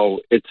your show,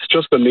 it's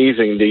just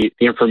amazing the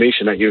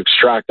information that you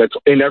extract that's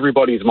in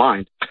everybody's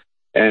mind.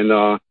 And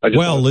I just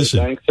want to say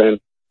thanks. And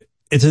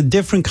it's a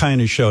different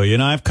kind of show.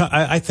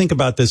 I think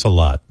about this a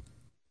lot.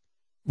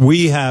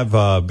 We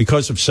have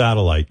because of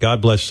satellite.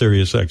 God bless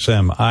Sirius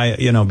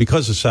XM.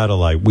 Because of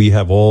satellite, we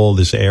have all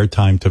this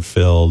airtime to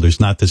fill. There's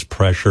not this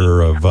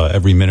pressure of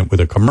every minute with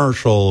a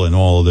commercial and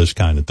all of this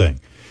kind of thing.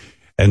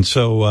 And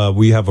so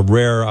we have a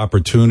rare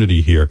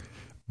opportunity here,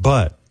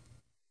 but.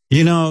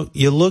 You know,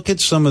 you look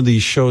at some of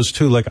these shows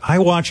too, like I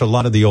watch a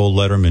lot of the old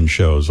Letterman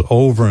shows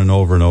over and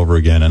over and over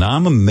again, and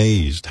I'm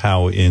amazed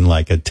how in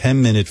like a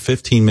 10-minute,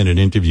 15-minute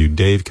interview,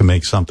 Dave can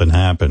make something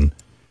happen.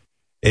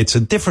 It's a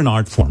different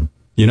art form.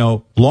 You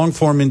know,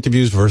 long-form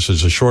interviews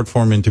versus a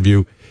short-form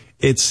interview,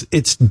 it's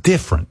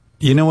different.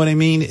 You know what I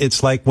mean?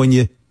 It's like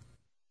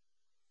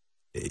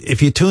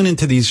if you tune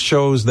into these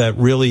shows that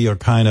really are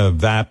kind of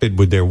vapid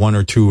with their 1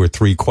 or 2 or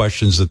 3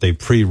 questions that they've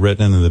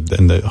pre-written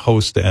and the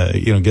host,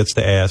 gets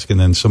to ask and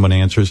then someone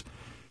answers,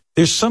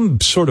 there's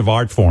some sort of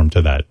art form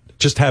to that.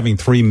 Just having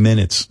 3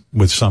 minutes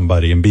with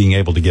somebody and being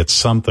able to get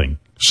something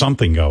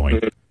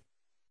going.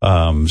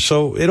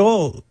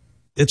 So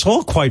it's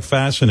all quite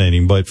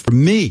fascinating. But for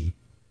me,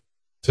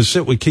 to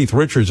sit with Keith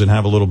Richards and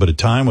have a little bit of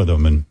time with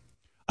him, and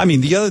I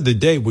mean, the other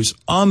day was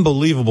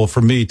unbelievable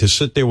for me to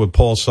sit there with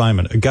Paul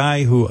Simon, a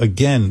guy who,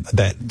 again,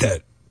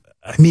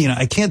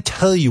 I can't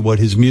tell you what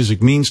his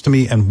music means to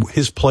me and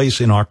his place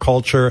in our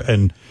culture.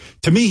 And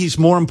to me, he's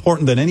more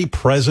important than any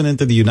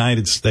president of the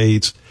United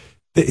States.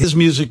 His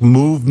music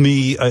moved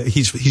me.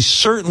 He's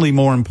certainly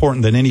more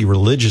important than any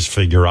religious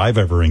figure I've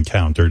ever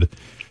encountered,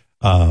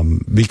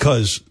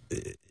 because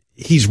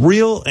he's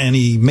real and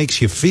he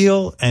makes you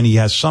feel and he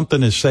has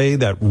something to say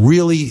that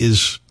really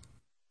is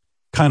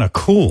kind of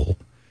cool.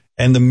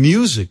 And the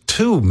music,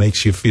 too,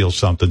 makes you feel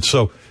something.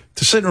 So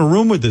to sit in a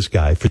room with this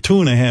guy for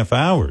 2.5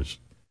 hours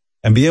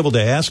and be able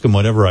to ask him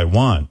whatever I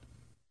want,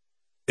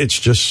 it's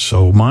just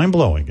so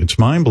mind-blowing. It's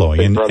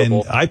mind-blowing.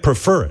 And I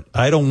prefer it.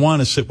 I don't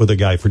want to sit with a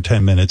guy for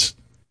 10 minutes.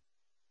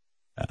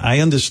 I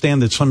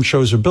understand that some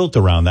shows are built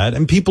around that,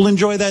 and people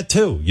enjoy that,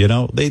 too. You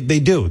know, they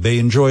do. They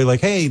enjoy,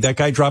 like, hey, that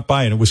guy dropped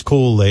by, and it was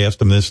cool. They asked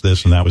him this,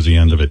 and that was the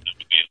end of it.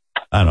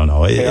 I don't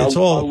know. I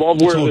love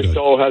where the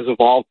show has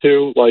evolved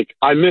to. Like,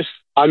 I miss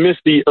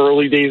the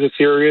early days of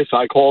Sirius.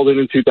 I called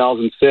in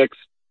 2006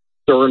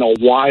 during a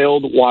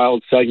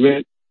wild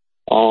segment.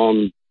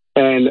 And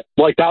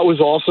like, that was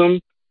awesome,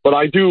 but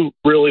I do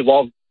really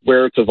love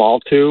where it's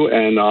evolved to.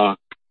 And, I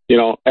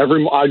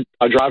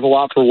drive a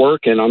lot for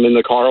work and I'm in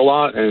the car a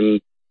lot,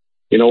 and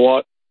you know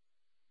what?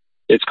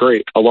 It's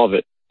great. I love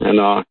it.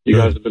 And, you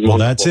guys have been wonderful. Well,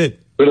 that's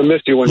it. I'm going to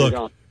miss you when you're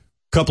gone.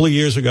 A couple of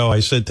years ago, I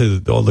said to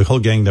the whole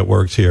gang that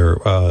works here,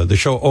 the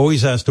show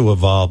always has to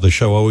evolve. The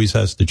show always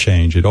has to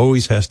change. It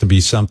always has to be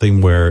something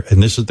where,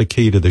 and this is the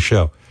key to the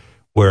show,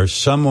 where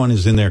someone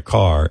is in their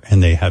car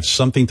and they have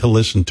something to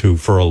listen to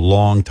for a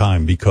long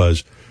time,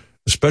 because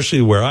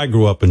especially where I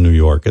grew up in New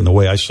York and the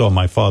way I saw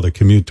my father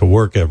commute to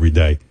work every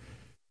day,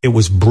 it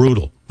was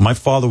brutal. My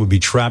father would be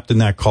trapped in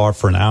that car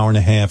for an hour and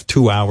a half,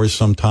 2 hours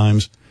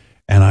sometimes.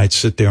 And I'd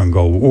sit there and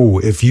go, ooh,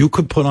 if you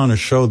could put on a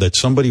show that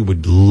somebody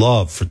would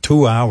love for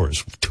 2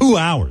 hours,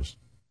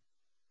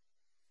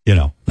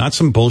 not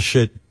some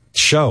bullshit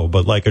show,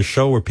 but like a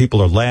show where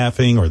people are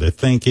laughing or they're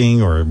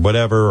thinking or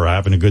whatever, or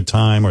having a good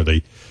time, or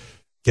they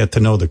get to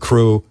know the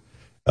crew.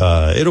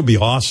 It'll be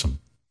awesome.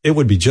 It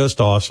would be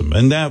just awesome.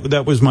 And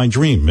that was my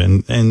dream.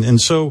 And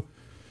so,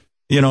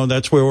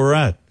 that's where we're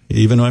at,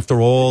 even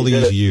after all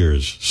these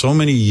years, so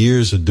many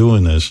years of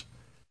doing this.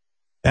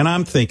 And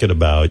I'm thinking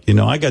about,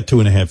 I got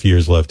 2.5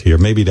 years left here.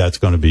 Maybe that's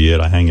going to be it.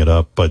 I hang it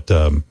up, but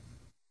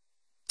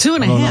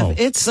 2.5.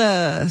 It's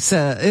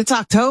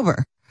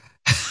October.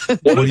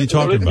 What are you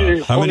talking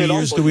about? How many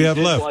years do we have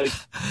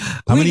left?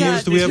 How many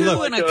years do we have left?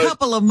 2 in a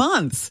couple of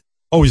months.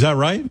 Oh, is that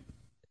right?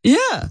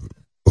 Yeah.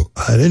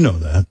 I didn't know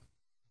that.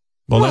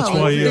 Well, that's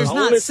why there's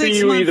not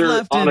 6 months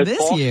left in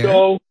this year.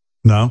 Show.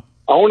 No.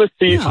 I want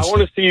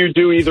to see you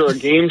do either a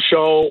game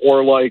show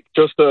or like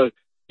just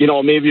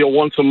maybe a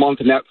once a month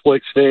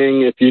Netflix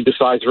thing if you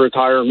decide to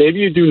retire. Maybe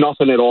you do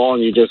nothing at all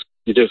and you just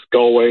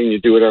go away and you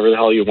do whatever the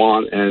hell you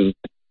want, and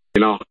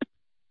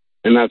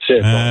and that's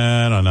it.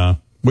 I don't know.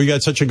 We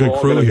got such a good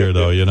crew here,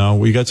 though.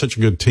 We got such a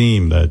good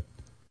team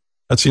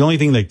that's the only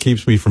thing that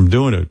keeps me from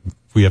doing it.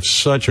 We have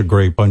such a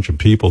great bunch of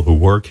people who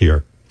work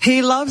here.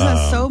 He loves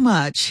us so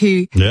much.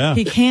 He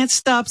can't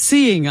stop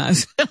seeing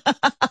us.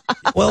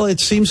 Well, it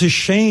seems a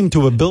shame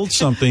to have built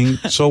something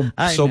so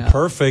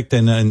perfect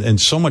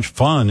and so much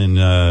fun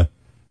and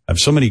have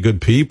so many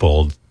good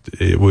people.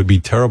 It would be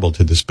terrible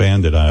to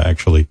disband it.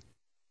 Actually,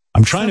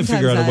 I'm trying to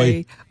figure out a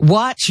way.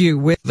 Watch you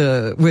with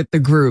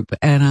the group,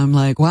 and I'm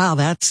like, wow,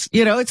 that's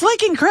it's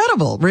like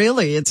incredible.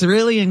 Really, it's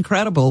really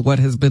incredible what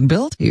has been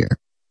built here.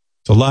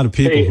 It's a lot of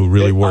people who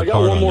really work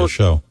hard on the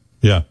show.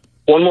 Yeah.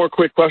 One more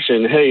quick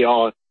question. Hey,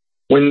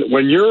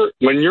 when you're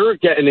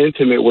getting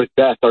intimate with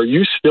Beth, are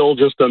you still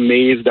just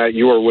amazed that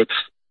you are with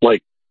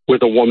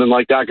a woman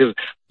like that? Because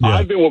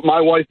I've been with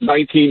my wife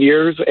 19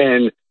 years,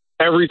 and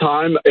every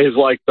time is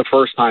like the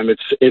first time.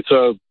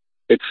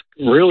 It's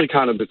really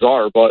kind of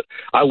bizarre, but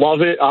I love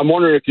it. I'm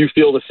wondering if you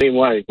feel the same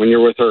way when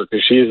you're with her,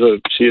 because she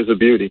is a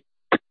beauty.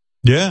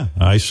 Yeah,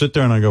 I sit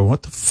there and I go,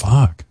 what the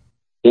fuck?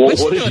 What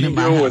is she doing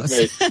with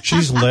me?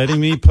 She's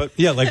letting me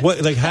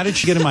how did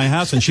she get in my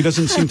house? And she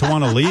doesn't seem to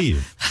want to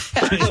leave.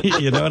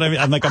 You know what I mean?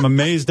 I'm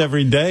amazed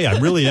every day. I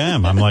really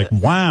am. I'm like,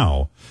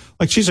 wow.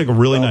 Like, she's like a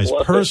really nice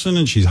person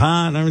and she's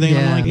hot and everything.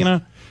 Yeah. I'm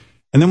like,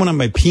 And then when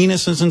my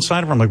penis is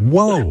inside of her, I'm like,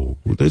 whoa,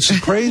 this is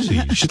crazy.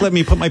 She'd let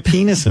me put my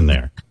penis in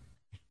there.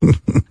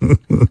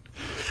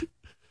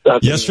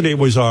 Yesterday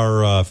was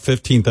our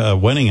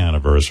 15th wedding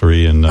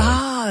anniversary. And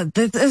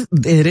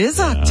it is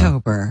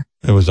October.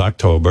 It was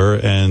October.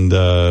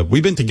 And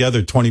we've been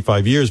together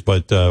 25 years,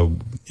 but,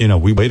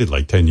 we waited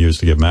like 10 years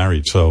to get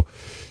married. So,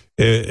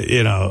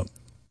 I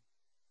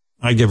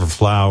gave her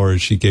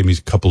flowers. She gave me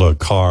a couple of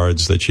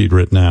cards that she'd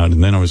written out.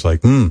 And then I was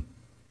like,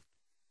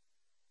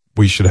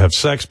 we should have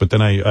sex. But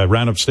then I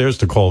ran upstairs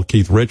to call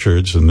Keith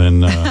Richards. And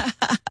then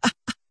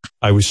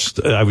I was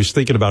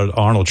thinking about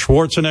Arnold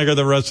Schwarzenegger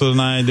the rest of the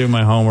night, doing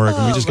my homework.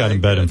 And we just got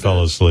in bed and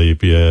fell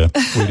asleep. Yeah,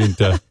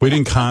 we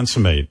didn't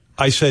consummate.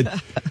 I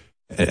said,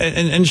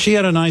 and she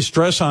had a nice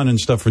dress on and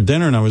stuff for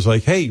dinner. And I was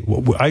like, hey,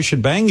 I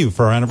should bang you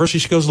for our anniversary.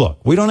 She goes,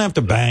 look, we don't have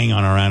to bang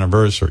on our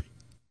anniversary.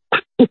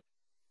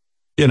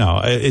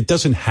 It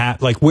doesn't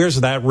have, like,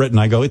 where's that written?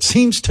 I go, it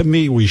seems to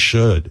me we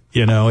should,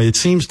 it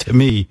seems to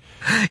me.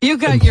 You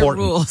got important. your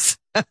rules.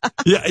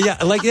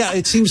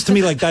 It seems to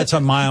me like that's a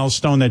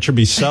milestone that should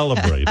be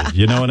celebrated.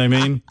 You know what I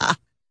mean?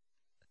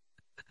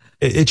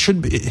 It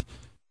should be.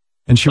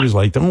 And she was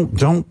like,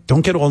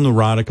 don't get all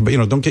neurotic, but,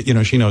 don't get,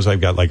 she knows I've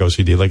got like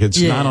OCD. Like,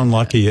 it's not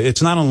unlucky.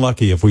 It's not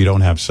unlucky if we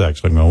don't have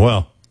sex. I go,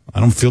 well, I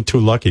don't feel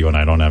too lucky when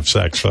I don't have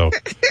sex. So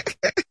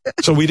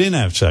we didn't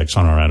have sex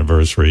on our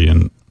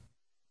anniversary.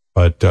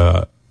 But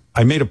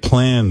I made a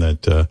plan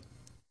that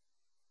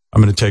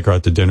I'm going to take her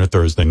out to dinner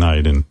Thursday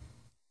night, and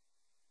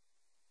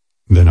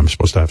then I'm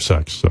supposed to have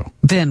sex. So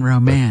then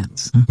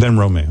romance. Then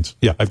romance.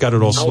 Yeah, I've got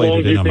it all slated. How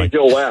long do you think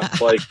you'll last?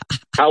 Like,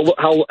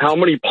 how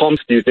many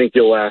pumps do you think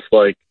you'll last?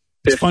 Like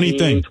 15, funny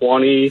thing.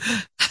 20?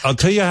 I'll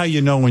tell you how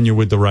you know when you're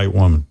with the right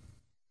woman.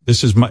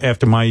 This is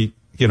after my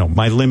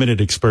limited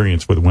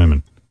experience with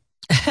women.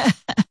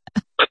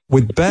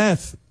 With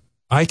Beth,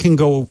 I can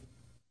go.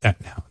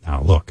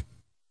 Now look.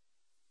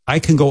 I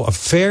can go a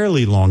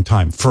fairly long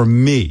time. For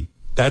me,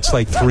 that's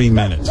like 3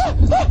 minutes.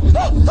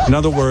 In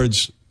other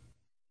words,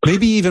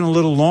 maybe even a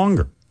little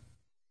longer.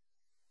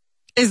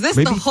 Is this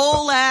the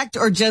whole act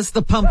or just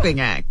the pumping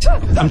act?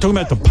 I'm talking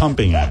about the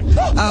pumping act.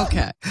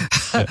 Okay.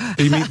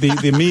 You mean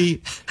the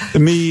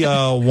me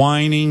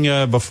whining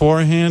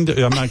beforehand?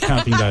 I'm not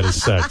counting that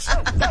as sex.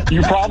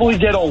 You probably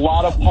get a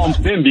lot of pumps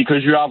in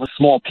because you have a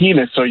small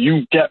penis, so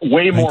you get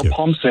way more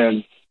pumps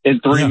in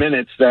 3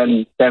 minutes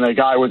than a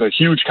guy with a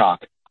huge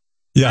cock.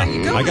 Yeah,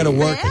 I got to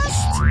work it.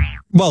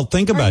 Well,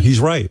 think about it. He's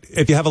right.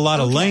 If you have a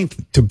lot of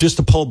length,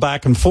 to pull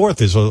back and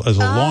forth is a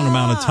long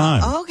amount of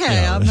time.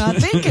 Okay, I'm not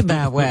thinking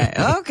that way.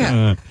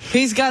 Okay.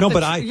 He's got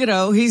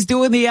he's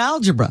doing the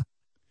algebra.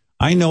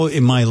 I know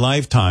in my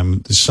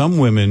lifetime, some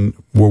women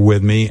were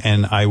with me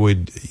and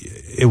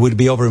it would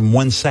be over in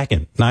 1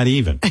 second, not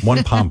even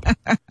one pump.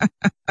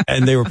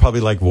 And they were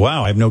probably like,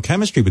 wow, I have no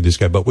chemistry with this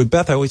guy. But with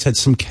Beth, I always had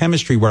some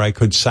chemistry where I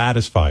could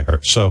satisfy her.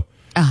 So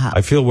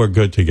I feel we're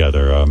good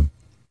together.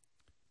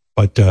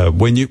 But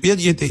when you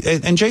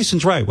and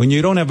Jason's right, when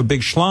you don't have a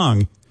big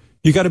schlong,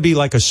 you got to be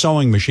like a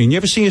sewing machine. You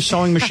ever see a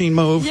sewing machine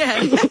move?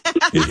 Yeah.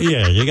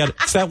 Yeah, you got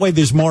that way.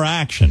 There's more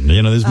action.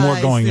 There's more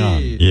going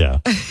on. Yeah.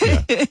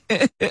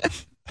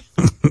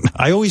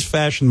 I always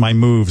fashion my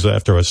moves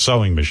after a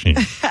sewing machine.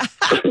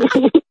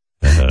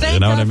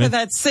 Thank God for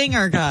that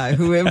singer guy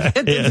who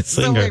invented the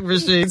sewing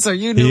machine, so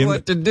you knew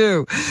what to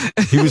do.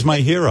 He was my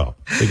hero,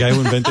 the guy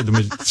who invented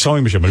the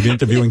sewing machine. I'll be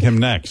interviewing him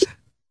next.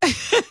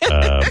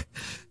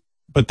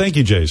 But thank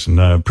you, Jason.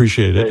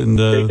 Appreciate it. And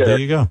there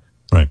you go.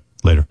 Right.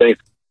 Later.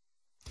 Thanks.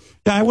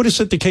 Yeah, I would have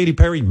said to Katy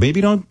Perry,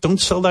 maybe don't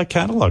sell that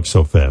catalog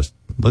so fast.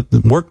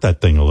 Work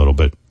that thing a little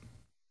bit.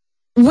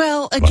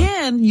 Well,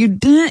 again,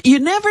 you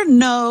never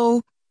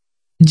know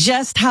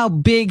just how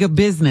big a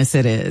business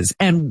it is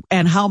and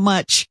how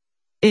much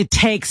it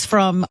takes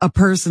from a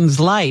person's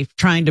life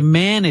trying to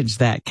manage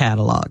that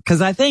catalog.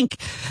 Because I think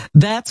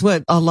that's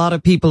what a lot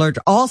of people are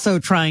also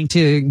trying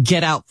to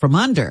get out from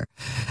under.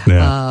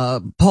 Yeah.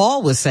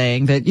 Paul was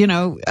saying that,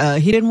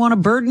 he didn't want to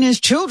burden his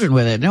children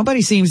with it.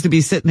 Nobody seems to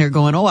be sitting there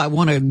going, oh, I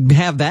want to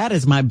have that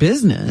as my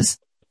business.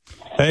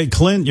 Hey,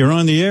 Clint, you're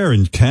on the air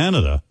in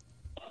Canada.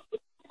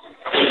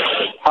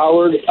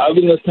 Howard, I've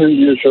been listening to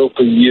your show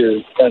for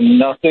years, and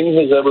nothing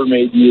has ever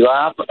made me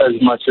laugh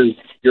as much as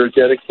your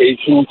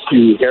dedication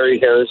to Harry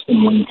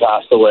Harrison when he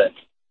passed away.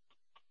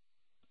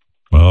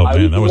 Oh,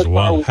 man, that was a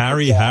while.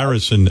 Harry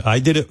Harrison, I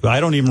did it. I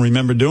don't even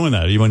remember doing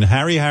that. When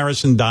Harry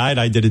Harrison died,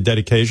 I did a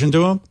dedication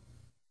to him?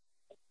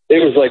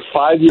 It was like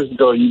 5 years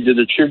ago. You did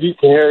a tribute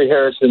to Harry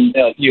Harrison.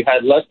 You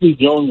had Leslie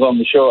Jones on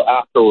the show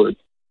afterwards.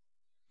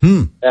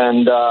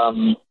 And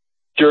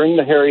during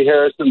the Harry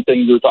Harrison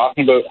thing, you were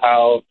talking about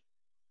how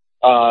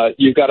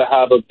you've got to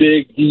have a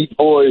big, deep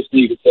voice,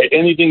 and you can say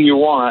anything you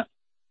want,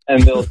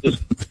 and they'll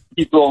just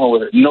keep rolling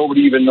with it.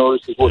 Nobody even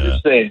notices what you're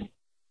saying.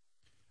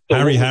 So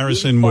Harry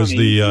Harrison was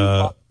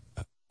the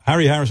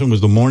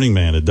morning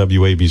man at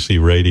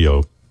WABC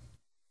Radio.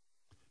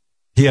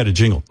 He had a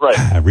jingle. Right.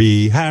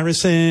 Harry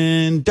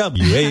Harrison,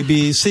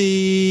 WABC.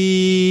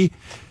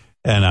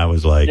 And I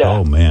was like,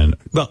 oh, man.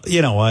 Well,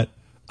 you know what?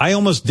 I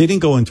almost didn't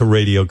go into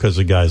radio because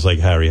of guys like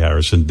Harry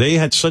Harrison. They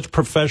had such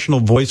professional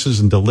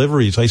voices and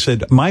deliveries. I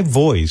said, my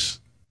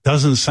voice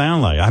doesn't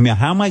sound like, I mean,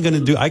 how am I going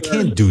to do, I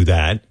can't do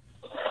that.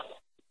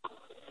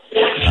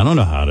 I don't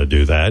know how to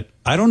do that.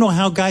 I don't know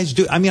how guys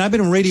do. I mean, I've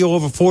been in radio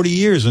over 40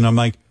 years, and I'm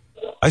like,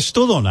 I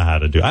still don't know how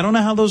to do it. I don't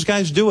know how those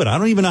guys do it. I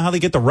don't even know how they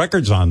get the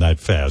records on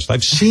that fast. I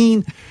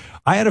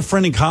had a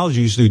friend in college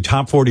who used to do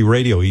top 40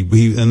 radio.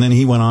 And then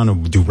he went on to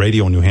do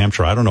radio in New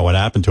Hampshire. I don't know what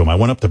happened to him. I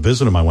went up to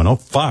visit him. I went, oh,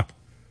 fuck.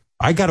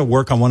 I got to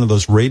work on one of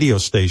those radio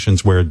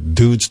stations where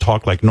dudes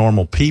talk like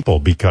normal people,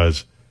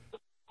 because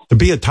to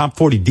be a top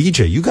 40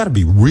 DJ, you got to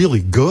be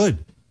really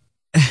good.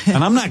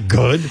 And I'm not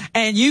good.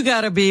 And you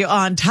got to be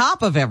on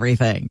top of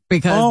everything,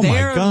 because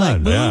they're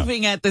like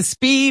moving at the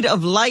speed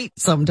of light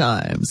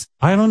sometimes.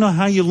 I don't know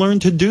how you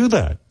learn to do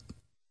that.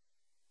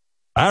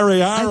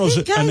 I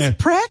think guys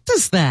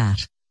practice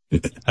that.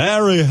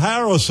 Harry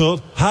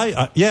Harrison.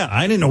 Hi.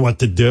 I didn't know what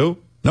to do.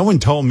 No one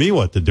told me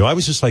what to do. I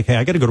was just like, hey,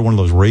 I got to go to one of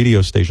those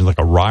radio stations, like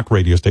a rock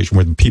radio station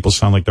where people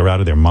sound like they're out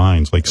of their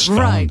minds, like stoned.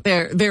 Right.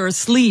 They're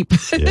asleep.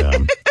 Yeah.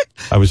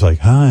 I was like,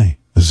 hi,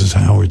 this is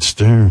Howard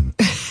Stern.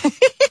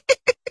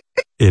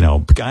 You know,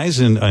 guys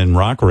in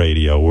rock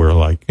radio were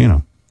like, you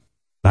know,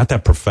 not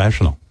that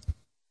professional.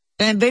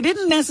 And they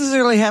didn't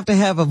necessarily have to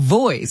have a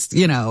voice,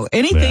 you know,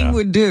 anything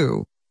would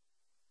do.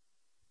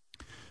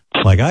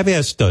 Like, I've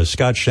asked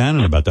Scott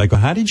Shannon about that. I go,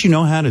 how did you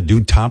know how to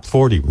do top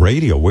 40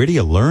 radio? Where do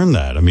you learn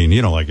that? I mean,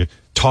 you know, like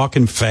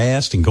talking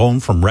fast and going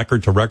from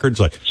record to record. It's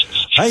like,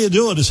 how you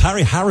doing? It's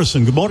Harry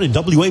Harrison. Good morning,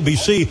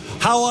 WABC.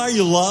 How are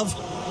you, love?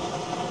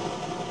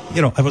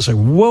 You know, I was like,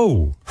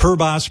 whoa,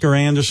 Herb Oscar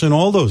Anderson,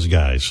 all those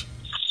guys.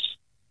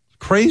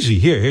 Crazy.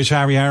 Here's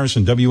Harry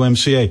Harrison,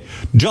 WMCA.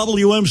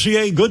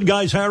 WMCA, good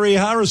guys, Harry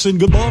Harrison,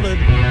 good morning.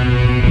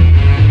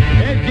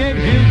 It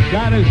gives you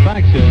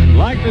satisfaction,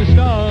 like the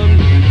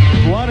Stones.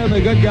 One of the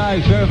good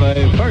guys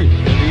survey, first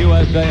in the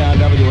USA on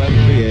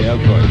WMCA,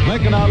 of course.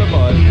 Making all the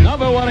boys.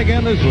 Number one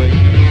again this week.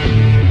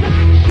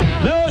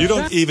 You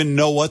don't even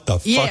know what the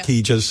fuck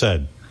he just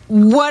said.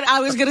 What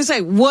I was going to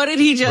say. What did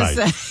he just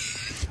say?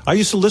 I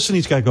used to listen to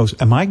these guys goes,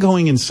 am I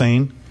going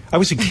insane? I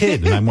was a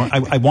kid, and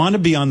I want to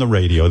be on the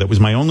radio. That was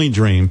my only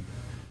dream.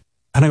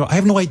 And I go, I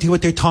have no idea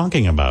what they're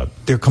talking about.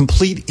 They're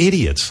complete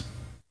idiots.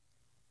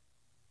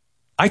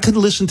 I could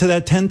listen to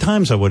that 10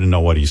 times. I wouldn't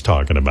know what he's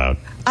talking about.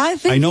 I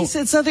think he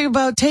said something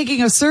about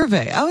taking a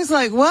survey. I was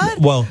like, what?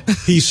 Well,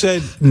 he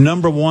said,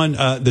 number one,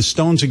 the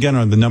Stones again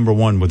are the number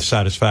one with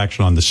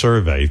satisfaction on the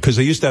survey, because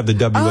they used to have the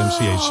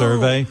WMCA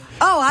survey.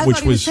 Oh, I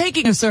thought he was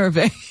taking a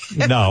survey.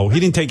 No,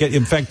 he didn't take it.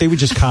 In fact, they would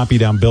just copy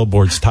down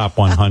Billboard's Top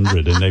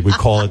 100, and they would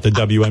call it the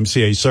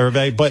WMCA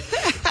survey. But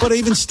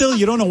even still,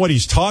 you don't know what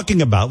he's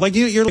talking about. Like,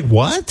 you're like,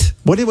 what?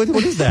 What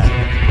is that?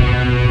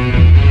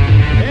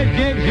 It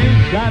gives you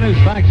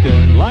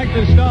satisfaction, like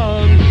the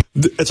Stones.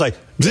 It's like,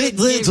 one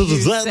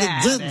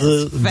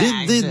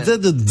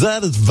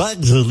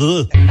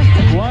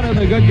of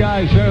the good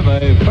guys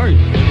survey, first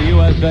in the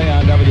USA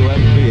on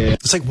WMCA.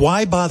 It's like,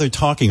 why bother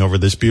talking over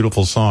this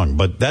beautiful song?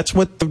 But that's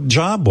what the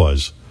job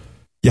was.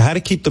 You had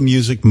to keep the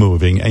music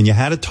moving, and you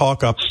had to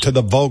talk up to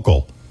the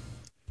vocal.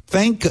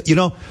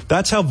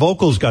 That's how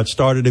vocals got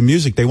started in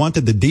music. They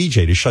wanted the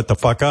DJ to shut the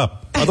fuck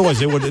up. Otherwise,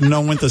 they wouldn't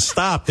know when to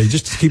stop. They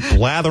just keep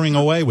blathering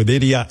away with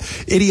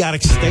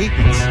idiotic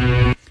statements.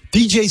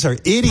 DJs are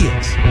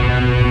idiots.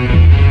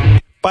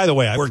 By the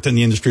way, I worked in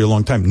the industry a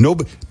long time.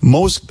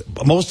 Most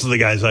of the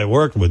guys I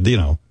worked with, you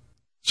know,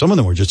 some of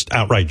them were just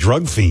outright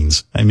drug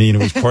fiends. I mean, it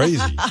was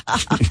crazy.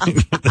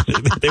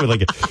 They were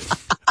like,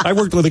 I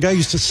worked with a guy who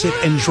used to sit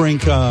and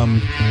drink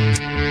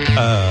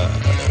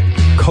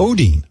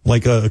codeine,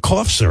 like a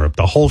cough syrup,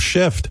 the whole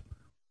shift. It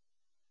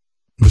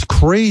was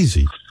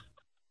crazy.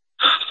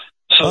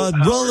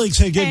 Rolling,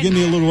 give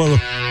me a little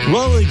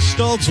Rolling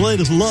Stones'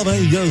 latest love.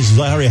 Hey, yes,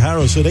 Harry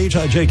Harrison,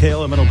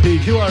 HIJKLMNOP,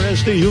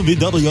 QRST,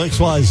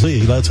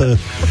 UVWXYZ. That's a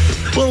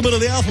little bit of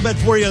the alphabet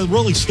for you.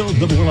 Rolling Stones,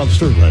 number one on the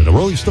survey. The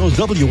Rolling Stones,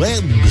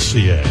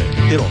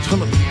 WMCA. You know,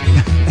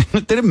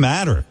 it didn't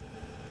matter.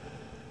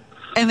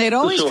 And they'd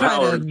always try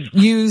to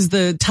use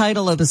the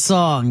title of the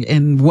song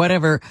in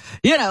whatever,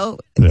 you know,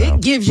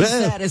 it gives you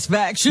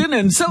satisfaction,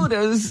 and so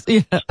does,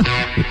 Mecca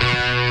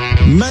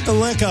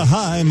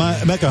hi,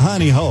 Mecca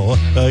honey ho.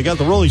 Got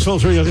the Rolling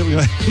Stones. Making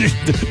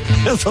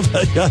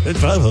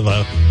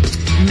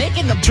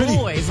the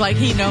boys like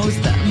he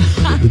knows them.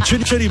 The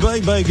chitty chitty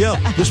bang bang, yeah.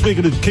 Just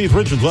speaking to Keith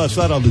Richards last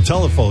night on the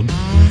telephone.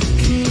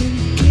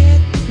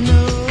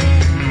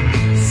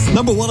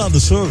 Number one on the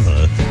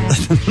server.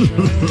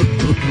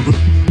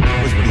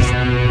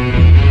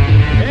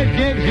 It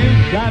gives you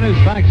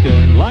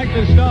satisfaction, like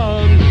the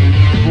Stones.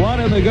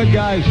 One of the good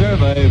guys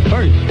survey,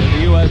 first in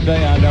the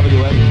USA on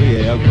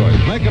WMCA, of course.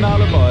 Making all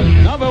the boys.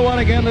 Number one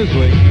again this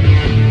week.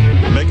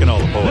 Making all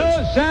the poets.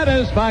 The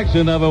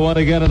satisfaction of a what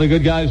again of the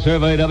Good Guys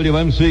Survey,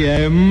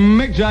 WMCA.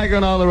 Mick Jagger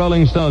and all the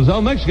Rolling Stones.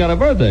 Oh, Mick's got a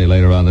birthday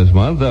later on this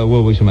month.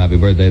 We'll wish him happy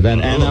birthday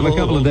then. And I'm a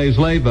couple of days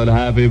late, but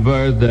happy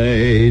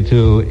birthday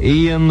to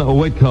Ian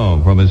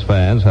Whitcomb from his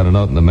fans. Had a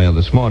note in the mail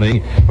this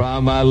morning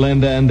from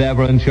Linda and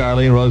Deborah and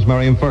Charlie and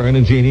Rosemary and Fern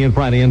and Jeannie and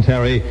Franny and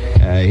Terry.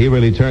 He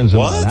really turns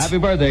them on. Happy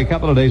birthday, a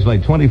couple of days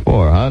late,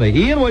 24, huh? To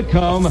Ian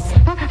Whitcomb.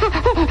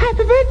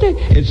 Happy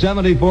birthday. It's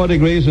 74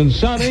 degrees and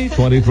sunny,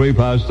 23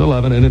 past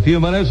 11. In a few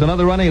minutes,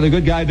 another running of the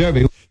Good Guy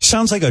Derby.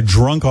 Sounds like a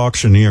drunk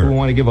auctioneer. We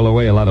want to give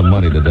away a lot of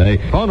money today.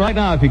 Phone right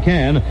now if you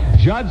can.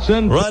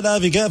 Judson. Right now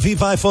if you can. Fee,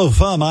 fi, fo,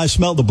 fum. I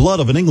smell the blood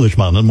of an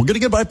Englishman. And we're going to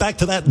get right back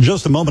to that in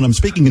just a moment. I'm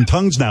speaking in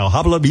tongues now.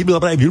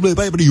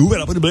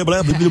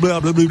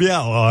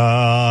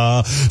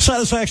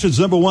 Satisfaction's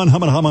number one.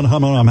 Humming.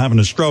 I'm having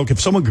a stroke. If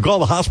someone could call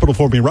the hospital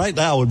for me right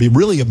now, it would be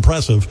really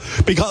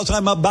impressive because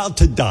I'm about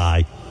to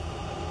die.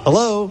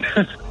 Hello?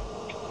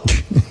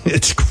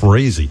 It's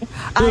crazy.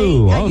 I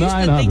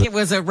used to think it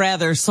was a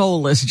rather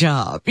soulless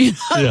job. You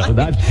know? Yeah,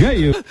 that's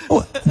J-U.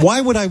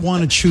 Why would I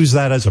want to choose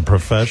that as a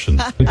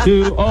profession?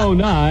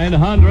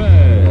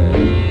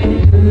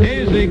 20900.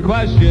 Easy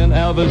question,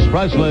 Elvis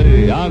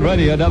Presley on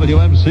radio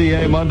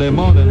WMCA Monday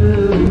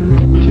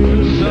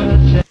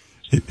morning.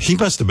 He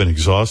must have been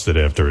exhausted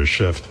after his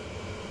shift.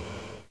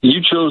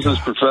 You chose this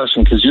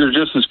profession because you're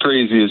just as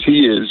crazy as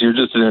he is. You're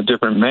just in a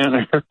different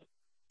manner.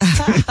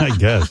 I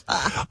guess.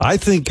 I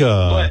think...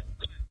 But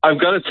I've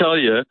got to tell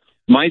you,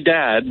 my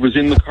dad was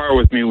in the car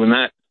with me when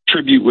that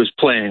tribute was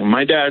playing.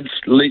 My dad's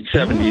late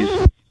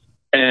 70s.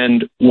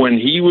 And when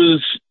he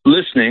was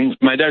listening,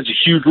 my dad's a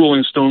huge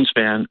Rolling Stones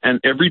fan. And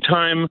every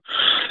time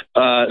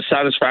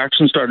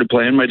Satisfaction started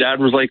playing, my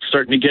dad was like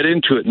starting to get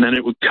into it. And then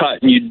it would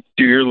cut and you'd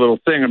do your little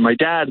thing. And my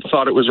dad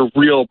thought it was a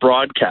real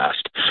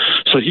broadcast.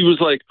 So he was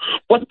like,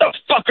 what the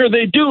fuck are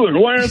they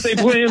doing? Why aren't they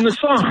playing the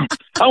song?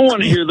 I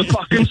want to hear the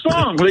fucking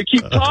song. They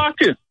keep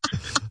talking.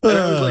 And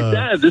I was like,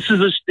 Dad, this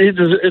is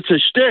it's a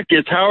shtick.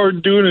 It's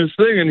Howard doing his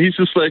thing. And he's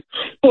just like,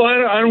 well,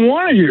 I don't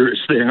want to hear his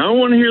thing. I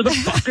want to hear the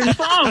fucking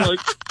song. Like,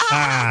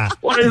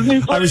 why isn't he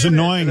playing? I was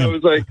annoying him. I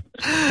was like,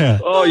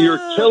 oh, you're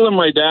killing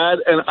my dad.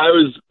 And I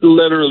was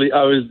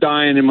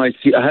dying in my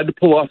seat. I had to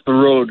pull off the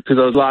road because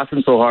I was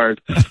laughing so hard.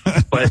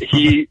 But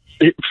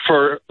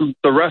for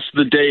the rest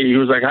of the day, he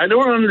was like, I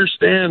don't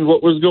understand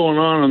what was going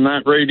on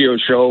that radio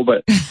show,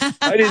 but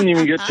I didn't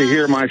even get to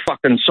hear my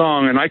fucking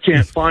song, and I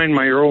can't find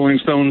my Rolling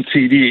Stone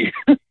CD.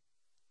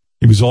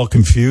 He was all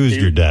confused,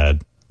 your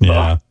dad.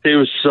 Yeah. He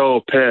was so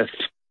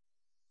pissed.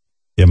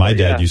 Yeah, my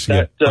dad used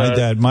to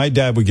get... My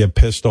dad would get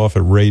pissed off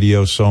at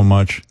radio so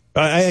much.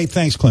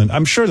 Thanks, Clint.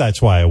 I'm sure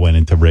that's why I went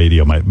into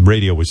radio. My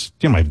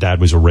dad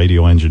was a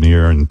radio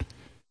engineer, and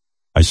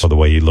I saw the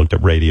way he looked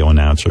at radio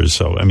announcers.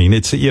 So, I mean,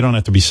 you don't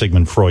have to be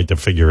Sigmund Freud to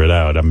figure it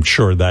out. I'm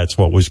sure that's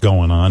what was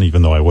going on,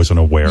 even though I wasn't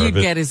aware of it.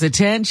 You'd get his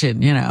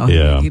attention, you know.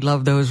 Yeah. He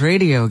loved those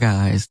radio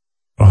guys.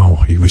 Oh,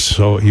 he was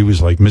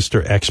like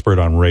Mr. Expert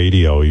on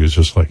radio. He was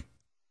just like,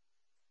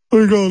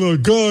 I got a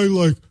guy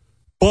like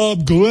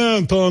Bob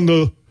Grant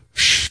on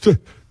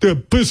they're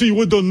busy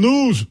with the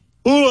news.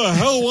 Who the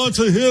hell wants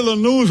to hear the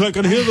news? I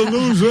can hear the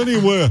news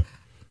anywhere.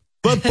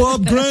 Let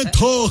Bob Grant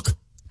talk.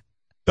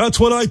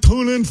 That's what I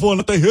tune in for,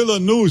 not to hear the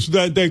news.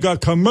 That they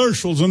got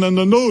commercials and then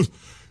the news.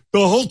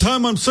 The whole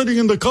time I'm sitting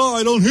in the car,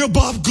 I don't hear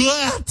Bob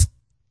Grant.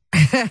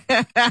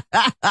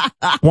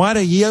 What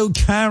are you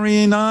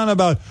carrying on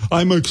about?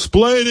 I'm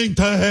explaining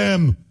to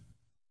him.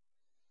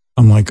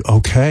 I'm like,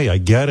 okay, I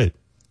get it.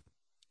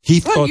 He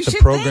thought the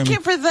program... Thank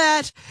him for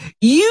that.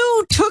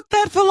 You took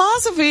that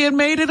philosophy and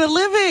made it a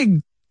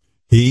living.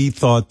 He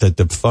thought that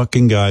the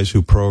fucking guys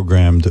who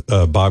programmed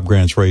Bob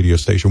Grant's radio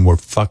station were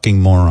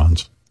fucking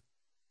morons.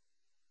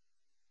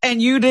 And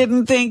you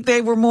didn't think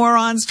they were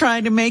morons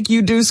trying to make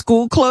you do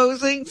school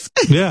closings?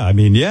 Yeah. I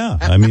mean,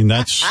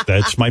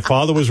 that's my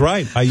father was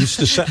right.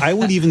 I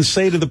would even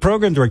say to the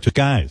program director,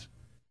 guys,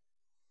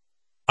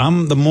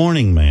 I'm the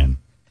morning man.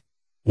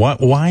 Why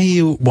are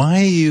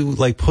you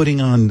like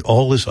putting on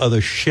all this other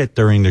shit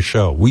during the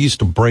show? We used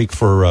to break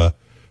for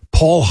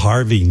Paul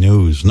Harvey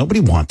news. Nobody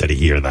wanted to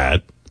hear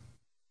that.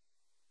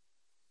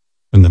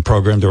 And the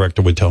program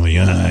director would tell me,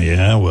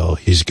 well,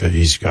 he's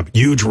got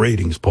huge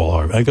ratings, Paul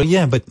Harvey. I go,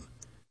 yeah, but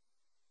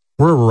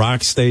we're a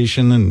rock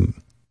station, and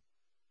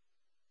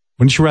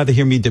wouldn't you rather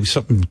hear me do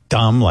something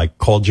dumb like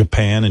call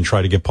Japan and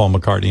try to get Paul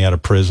McCartney out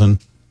of prison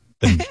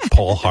than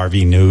Paul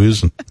Harvey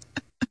news?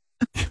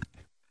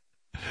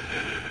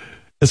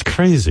 It's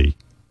crazy.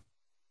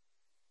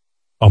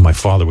 Oh, my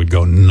father would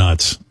go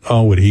nuts.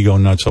 Oh, would he go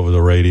nuts over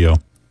the radio?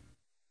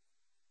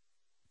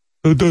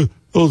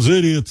 Those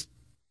idiots.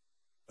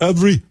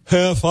 Every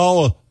half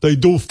hour, they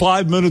do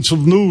 5 minutes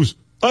of news.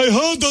 I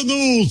heard the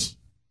news.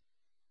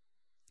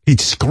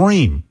 He'd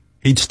scream.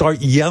 He'd start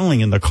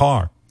yelling in the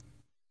car.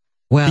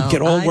 Well, he'd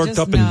get all worked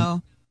up.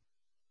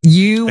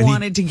 You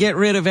wanted to get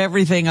rid of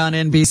everything on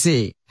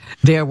NBC.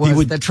 There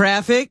was the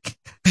traffic.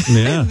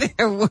 Yeah.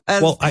 There was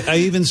well, I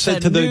even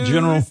said to the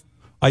general,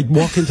 I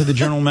walk into the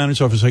general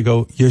manager's office. I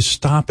go, you're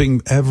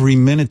stopping every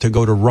minute to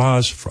go to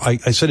Roz. I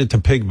said it to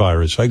Pig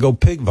Virus. I go,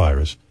 Pig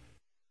Virus.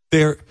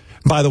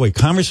 By the way,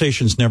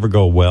 conversations never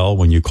go well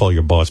when you call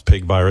your boss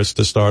Pig Virus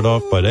to start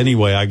off. But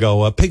anyway, I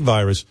go, Pig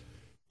Virus,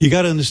 you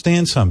got to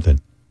understand something.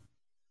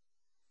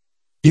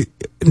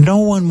 No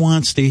one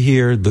wants to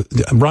hear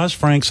Roz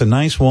Frank's a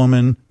nice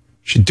woman.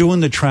 She's doing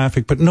the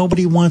traffic, but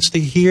nobody wants to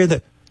hear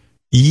that.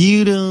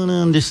 You don't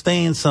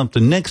understand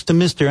something. Next to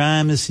Mr.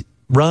 Imus,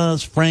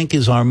 Roz Frank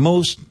is our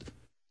most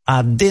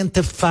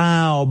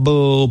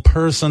identifiable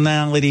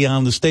personality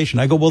on the station.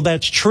 I go, well,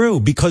 that's true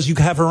because you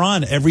have her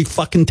on every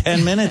fucking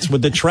 10 minutes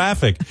with the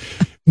traffic.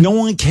 No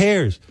one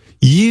cares.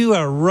 You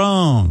are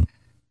wrong.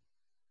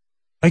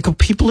 I go,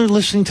 people are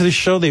listening to the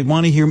show. They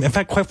want to hear me. In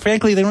fact, quite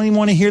frankly, they don't even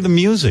want to hear the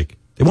music.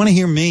 They want to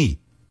hear me.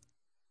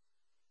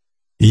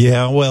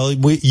 Yeah, well,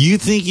 you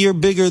think you're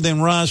bigger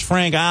than Roz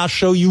Frank. I'll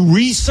show you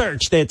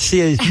research that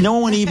says no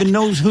one even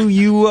knows who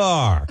you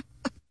are.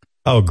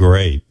 Oh,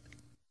 great.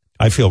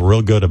 I feel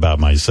real good about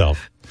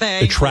myself.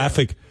 The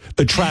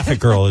traffic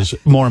girl is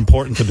more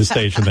important to the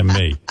station than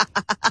me.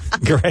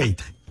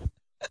 Great.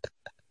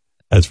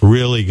 That's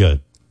really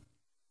good.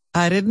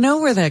 I didn't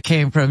know where that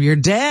came from. Your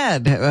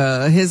dad,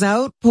 his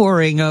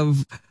outpouring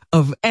of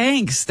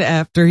angst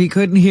after he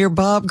couldn't hear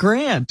Bob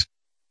Grant.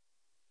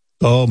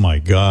 Oh, my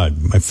God.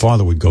 My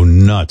father would go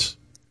nuts.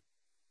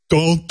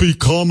 Don't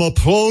become a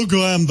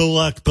program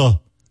director.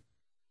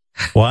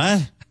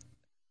 What?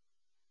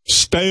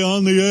 Stay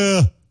on the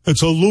air.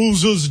 It's a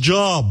loser's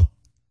job.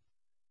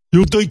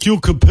 You think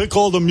you could pick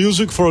all the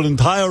music for an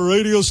entire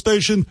radio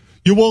station?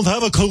 You won't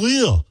have a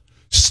career.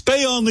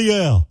 Stay on the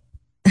air.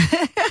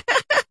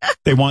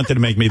 They wanted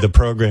to make me the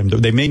program.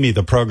 They made me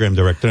the program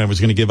director, and I was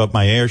going to give up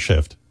my air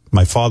shift.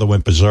 My father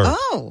went berserk.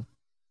 Oh.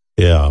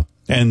 Yeah.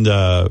 And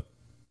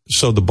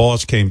so the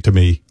boss came to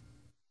me,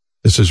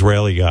 this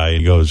Israeli guy, and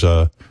he goes,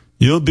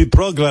 you'll be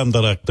program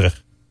director.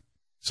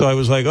 So I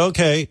was like,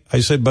 okay. I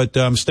said, but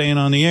I'm staying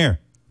on the air.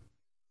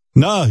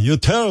 No, you're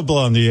terrible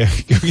on the air.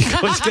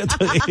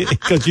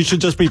 Because you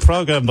should just be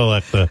program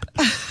director.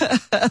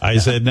 I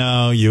said,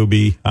 no,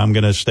 I'm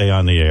going to stay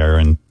on the air,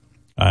 and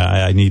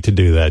I need to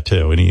do that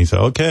too. And he said,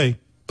 okay,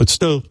 but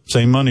still,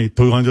 same money,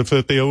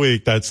 $250 a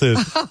week. That's it.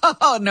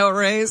 Oh, no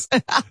raise.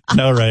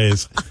 No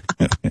raise.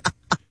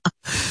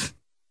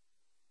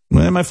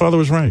 Well, my father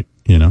was right,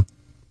 you know.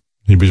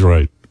 He was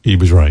right. He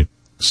was right.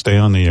 Stay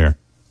on the air.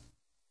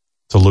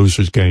 It's a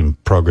loser's game,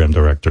 program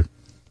director.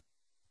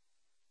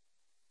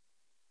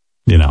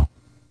 You know.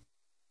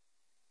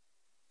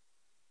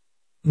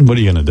 What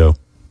are you going to do?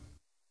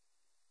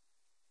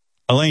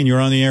 Elaine, you're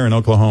on the air in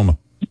Oklahoma.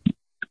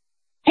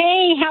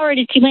 Hey, Howard,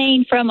 it's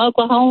Elaine from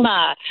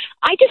Oklahoma.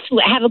 I just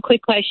have a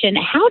quick question.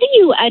 How do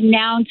you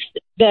announce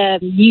the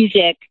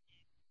music?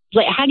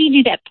 Like, how do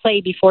you do that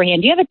play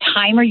beforehand? Do you have a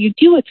timer? You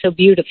do it so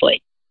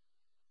beautifully.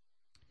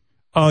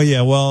 Oh,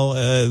 yeah. Well,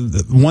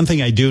 one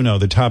thing I do know,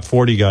 the top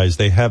 40 guys,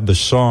 they have the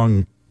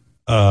song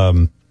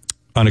on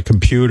a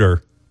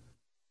computer.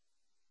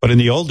 But in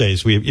the old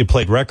days, you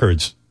played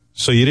records.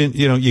 So you didn't,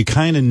 you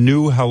kind of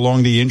knew how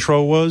long the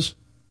intro was.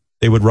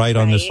 They would write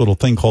on this little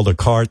thing called a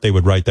cart. They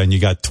would write down, you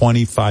got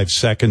 25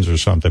 seconds or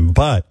something.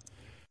 But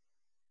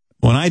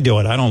when I do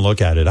it, I don't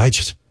look at it.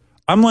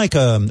 I'm like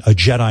a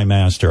Jedi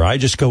master. I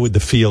just go with the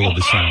feel of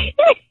the song.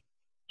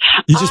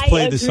 You just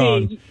play the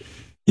song.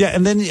 Yeah,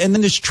 and then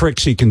there's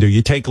tricks you can do.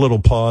 You take little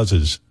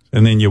pauses,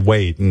 and then you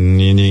wait, and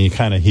you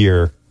kind of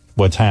hear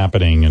what's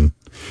happening.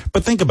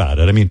 But think about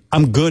it. I mean,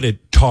 I'm good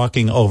at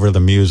talking over the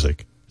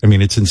music. I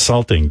mean, it's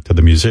insulting to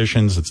the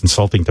musicians. It's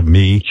insulting to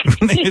me.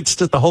 It's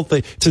just the whole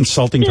thing. It's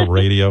insulting to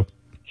radio.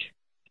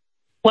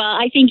 Well,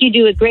 I think you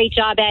do a great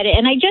job at it.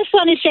 And I just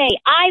want to say,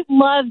 I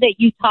love that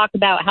you talk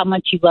about how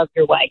much you love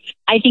your wife.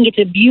 I think it's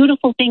a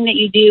beautiful thing that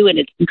you do, and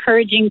it's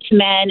encouraging to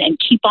men, and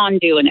keep on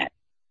doing it.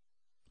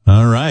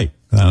 All right.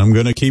 I'm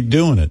going to keep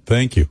doing it.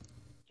 Thank you.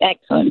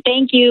 Excellent.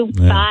 Thank you.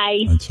 Yeah, bye.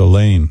 That's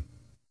Elaine.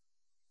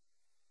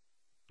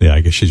 Yeah,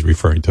 I guess she's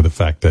referring to the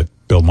fact that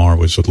Bill Maher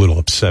was a little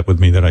upset with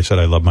me that I said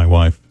I love my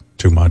wife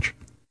too much.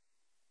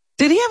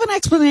 Did he have an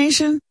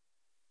explanation?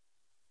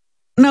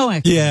 No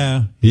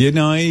explanation.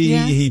 Yeah.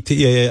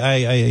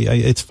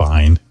 It's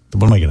fine.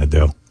 What am I going to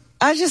do?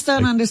 I just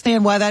don't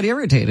understand why that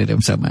irritated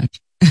him so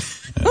much.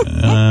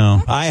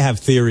 I have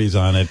theories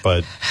on it,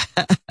 but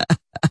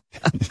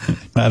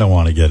I don't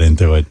want to get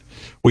into it.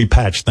 We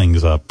patch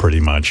things up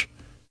pretty much.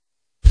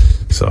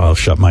 So I'll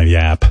shut my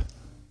yap.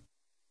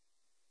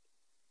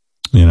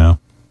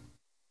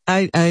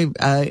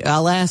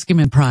 I'll ask him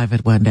in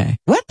private one day.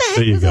 What the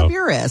heck was up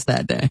your ass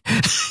that day?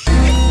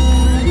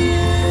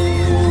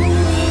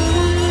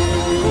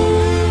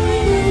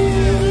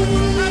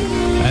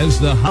 As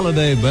the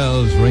holiday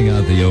bells ring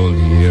out the old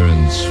year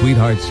and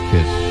sweethearts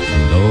kiss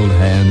and old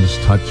hands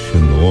touch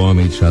and warm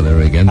each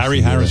other against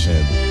Harry the Harris.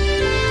 head,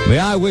 may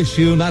I wish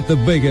you not the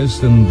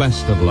biggest and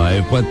best of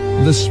life, but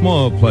the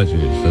small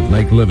pleasures that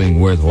make living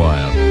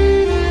worthwhile.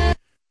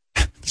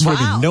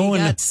 Wow, he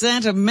got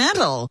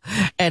sentimental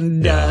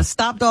and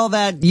stopped all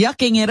that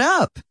yucking it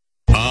up.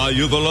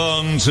 You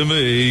belong to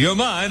me. You're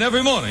mine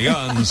every morning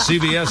on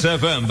CBS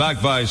FM,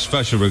 backed by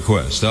special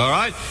request. All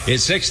right?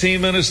 It's 16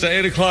 minutes to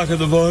 8 o'clock in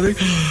the morning.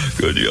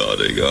 Good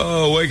yawning.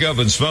 Oh, wake up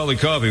and smell the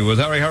coffee with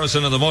Harry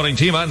Harrison and the morning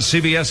team on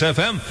CBS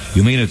FM.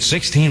 You mean it's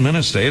 16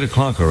 minutes to 8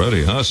 o'clock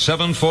already, huh?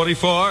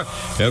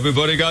 7:44.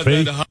 Everybody got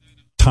there to...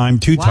 Time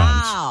two times.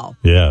 Wow.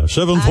 Yeah,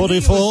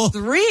 7:44.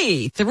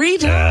 Three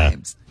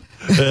times.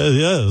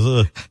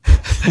 Yes.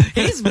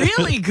 He's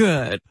really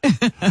good.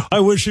 I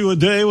wish you a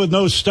day with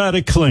no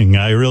static cling.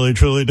 I really,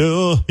 truly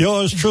do.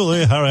 Yours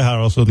truly, Harry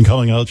Harrison,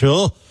 calling out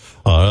you.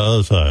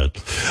 Holiday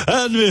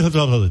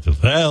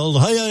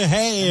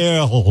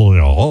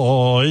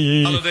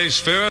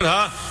spirit,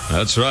 huh?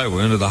 That's right.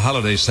 We're into the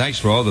holidays. Thanks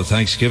for all the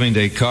Thanksgiving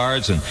Day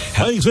cards and...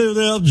 Thanks,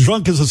 I'm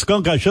drunk as a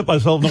skunk. I shit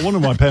myself. No wonder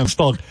my pants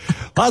stunk.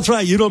 That's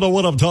right. You don't know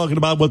what I'm talking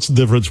about. What's the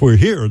difference? We're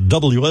here at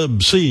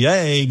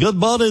WMCA. Good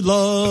morning,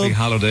 love. Happy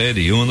holiday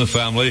to you and the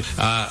family.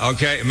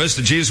 Okay,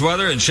 Mr. G's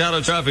weather and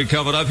shadow traffic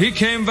coming up. He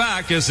came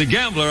back as the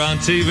gambler on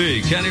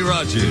TV. Kenny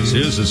Rogers.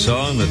 Here's a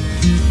song that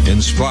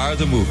inspired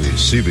the movie.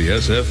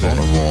 CBS FM. On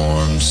a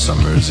warm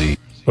summer's eve.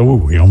 Oh,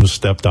 we almost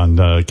stepped on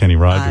Kenny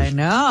Rogers. I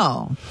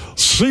know.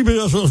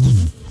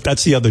 CBS.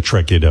 That's the other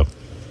trick you do.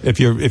 If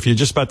you're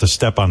just about to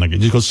step on it,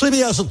 you go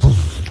CBS.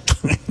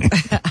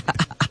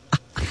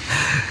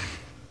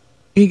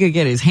 He could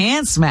get his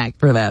hand smacked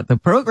for that. The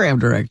program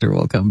director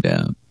will come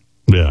down.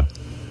 Yeah.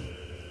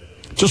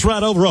 Just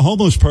ran over a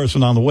homeless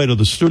person on the way to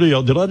the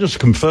studio. Did I just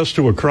confess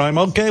to a crime?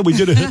 Okay, we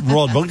did a hit and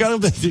run.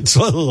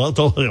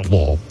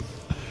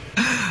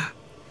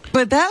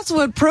 But that's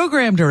what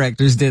program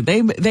directors did.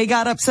 They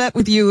got upset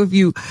with you if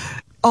you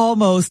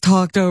almost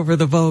talked over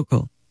the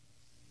vocal.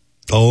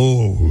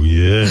 Oh,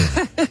 yeah.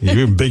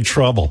 You're in big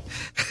trouble.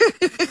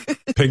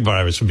 Pig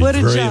virus would be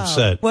very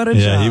upset. What a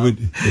job. He would,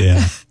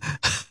 yeah.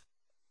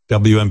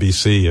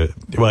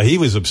 WNBC. Well, he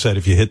was upset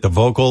if you hit the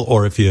vocal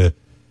or if you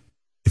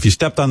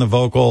stepped on the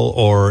vocal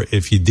or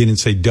if you didn't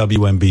say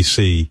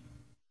WNBC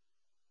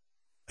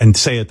and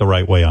say it the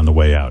right way on the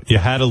way out. You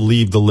had to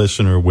leave the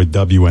listener with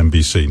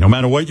WNBC, no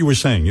matter what you were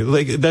saying.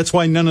 Like, that's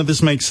why none of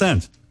this makes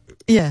sense.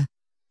 Yeah.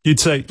 You'd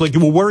say, like,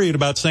 you were worried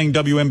about saying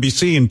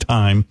WNBC in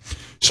time,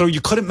 so you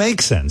couldn't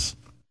make sense.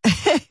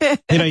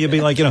 You'd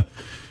be like,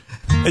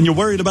 and you're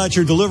worried about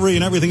your delivery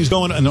and everything's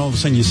going, and all of a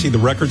sudden you see the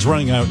records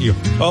running out.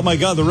 Oh my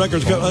God, the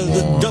records go,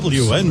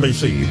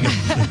 WNBC.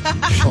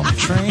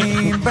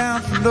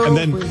 And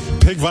then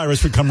Pig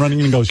Virus would come running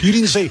in and goes, you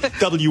didn't say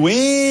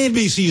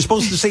WNBC, you're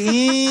supposed to say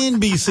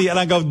NBC. And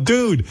I go,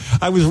 dude,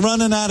 I was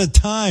running out of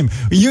time.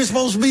 You're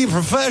supposed to be a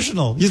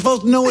professional. You're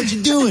supposed to know what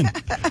you're doing.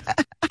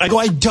 I go,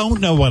 I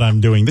don't know what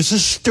I'm doing. This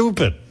is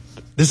stupid.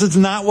 This is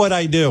not what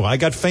I do. I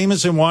got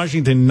famous in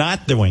Washington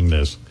not doing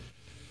this.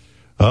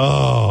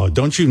 Oh,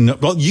 don't you know?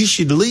 Well, you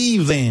should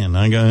leave then.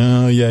 I go,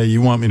 oh, yeah,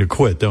 you want me to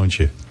quit, don't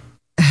you?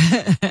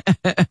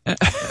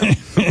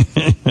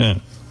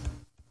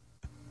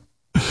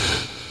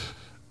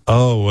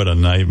 Oh, what a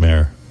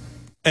nightmare.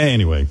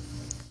 Anyway,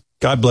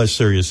 God bless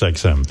Sirius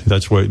XM.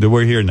 That's where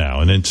we're here now.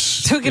 And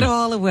it's took it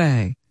all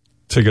away.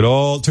 Took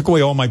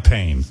away all my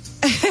pain.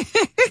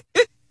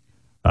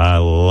 I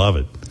love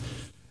it.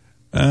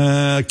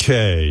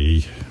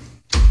 Okay.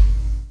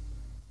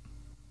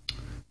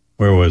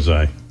 Where was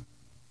I?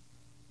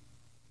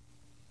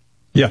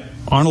 Yeah,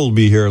 Arnold will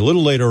be here a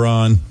little later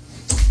on.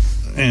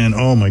 And,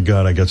 oh, my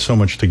God, I got so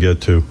much to get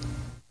to.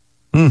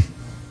 We're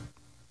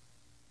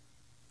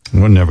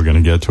never going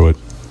to get to it.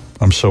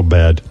 I'm so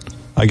bad.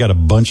 I got a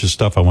bunch of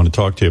stuff I want to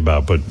talk to you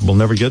about, but we'll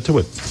never get to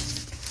it.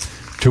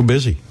 Too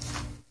busy.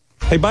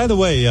 Hey, by the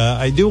way,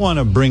 I do want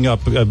to bring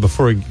up,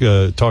 before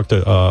I talk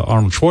to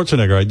Arnold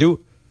Schwarzenegger,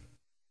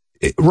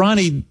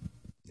 Ronnie,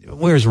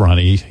 where's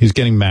Ronnie? He's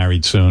getting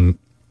married soon.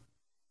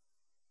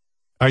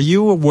 Are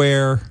you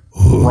aware,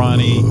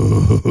 Ronnie?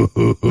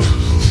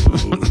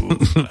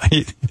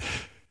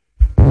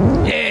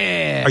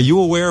 Yeah. Are you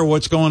aware of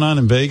what's going on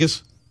in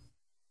Vegas?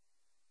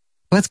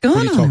 What's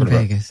going on in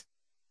Vegas?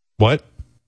 What?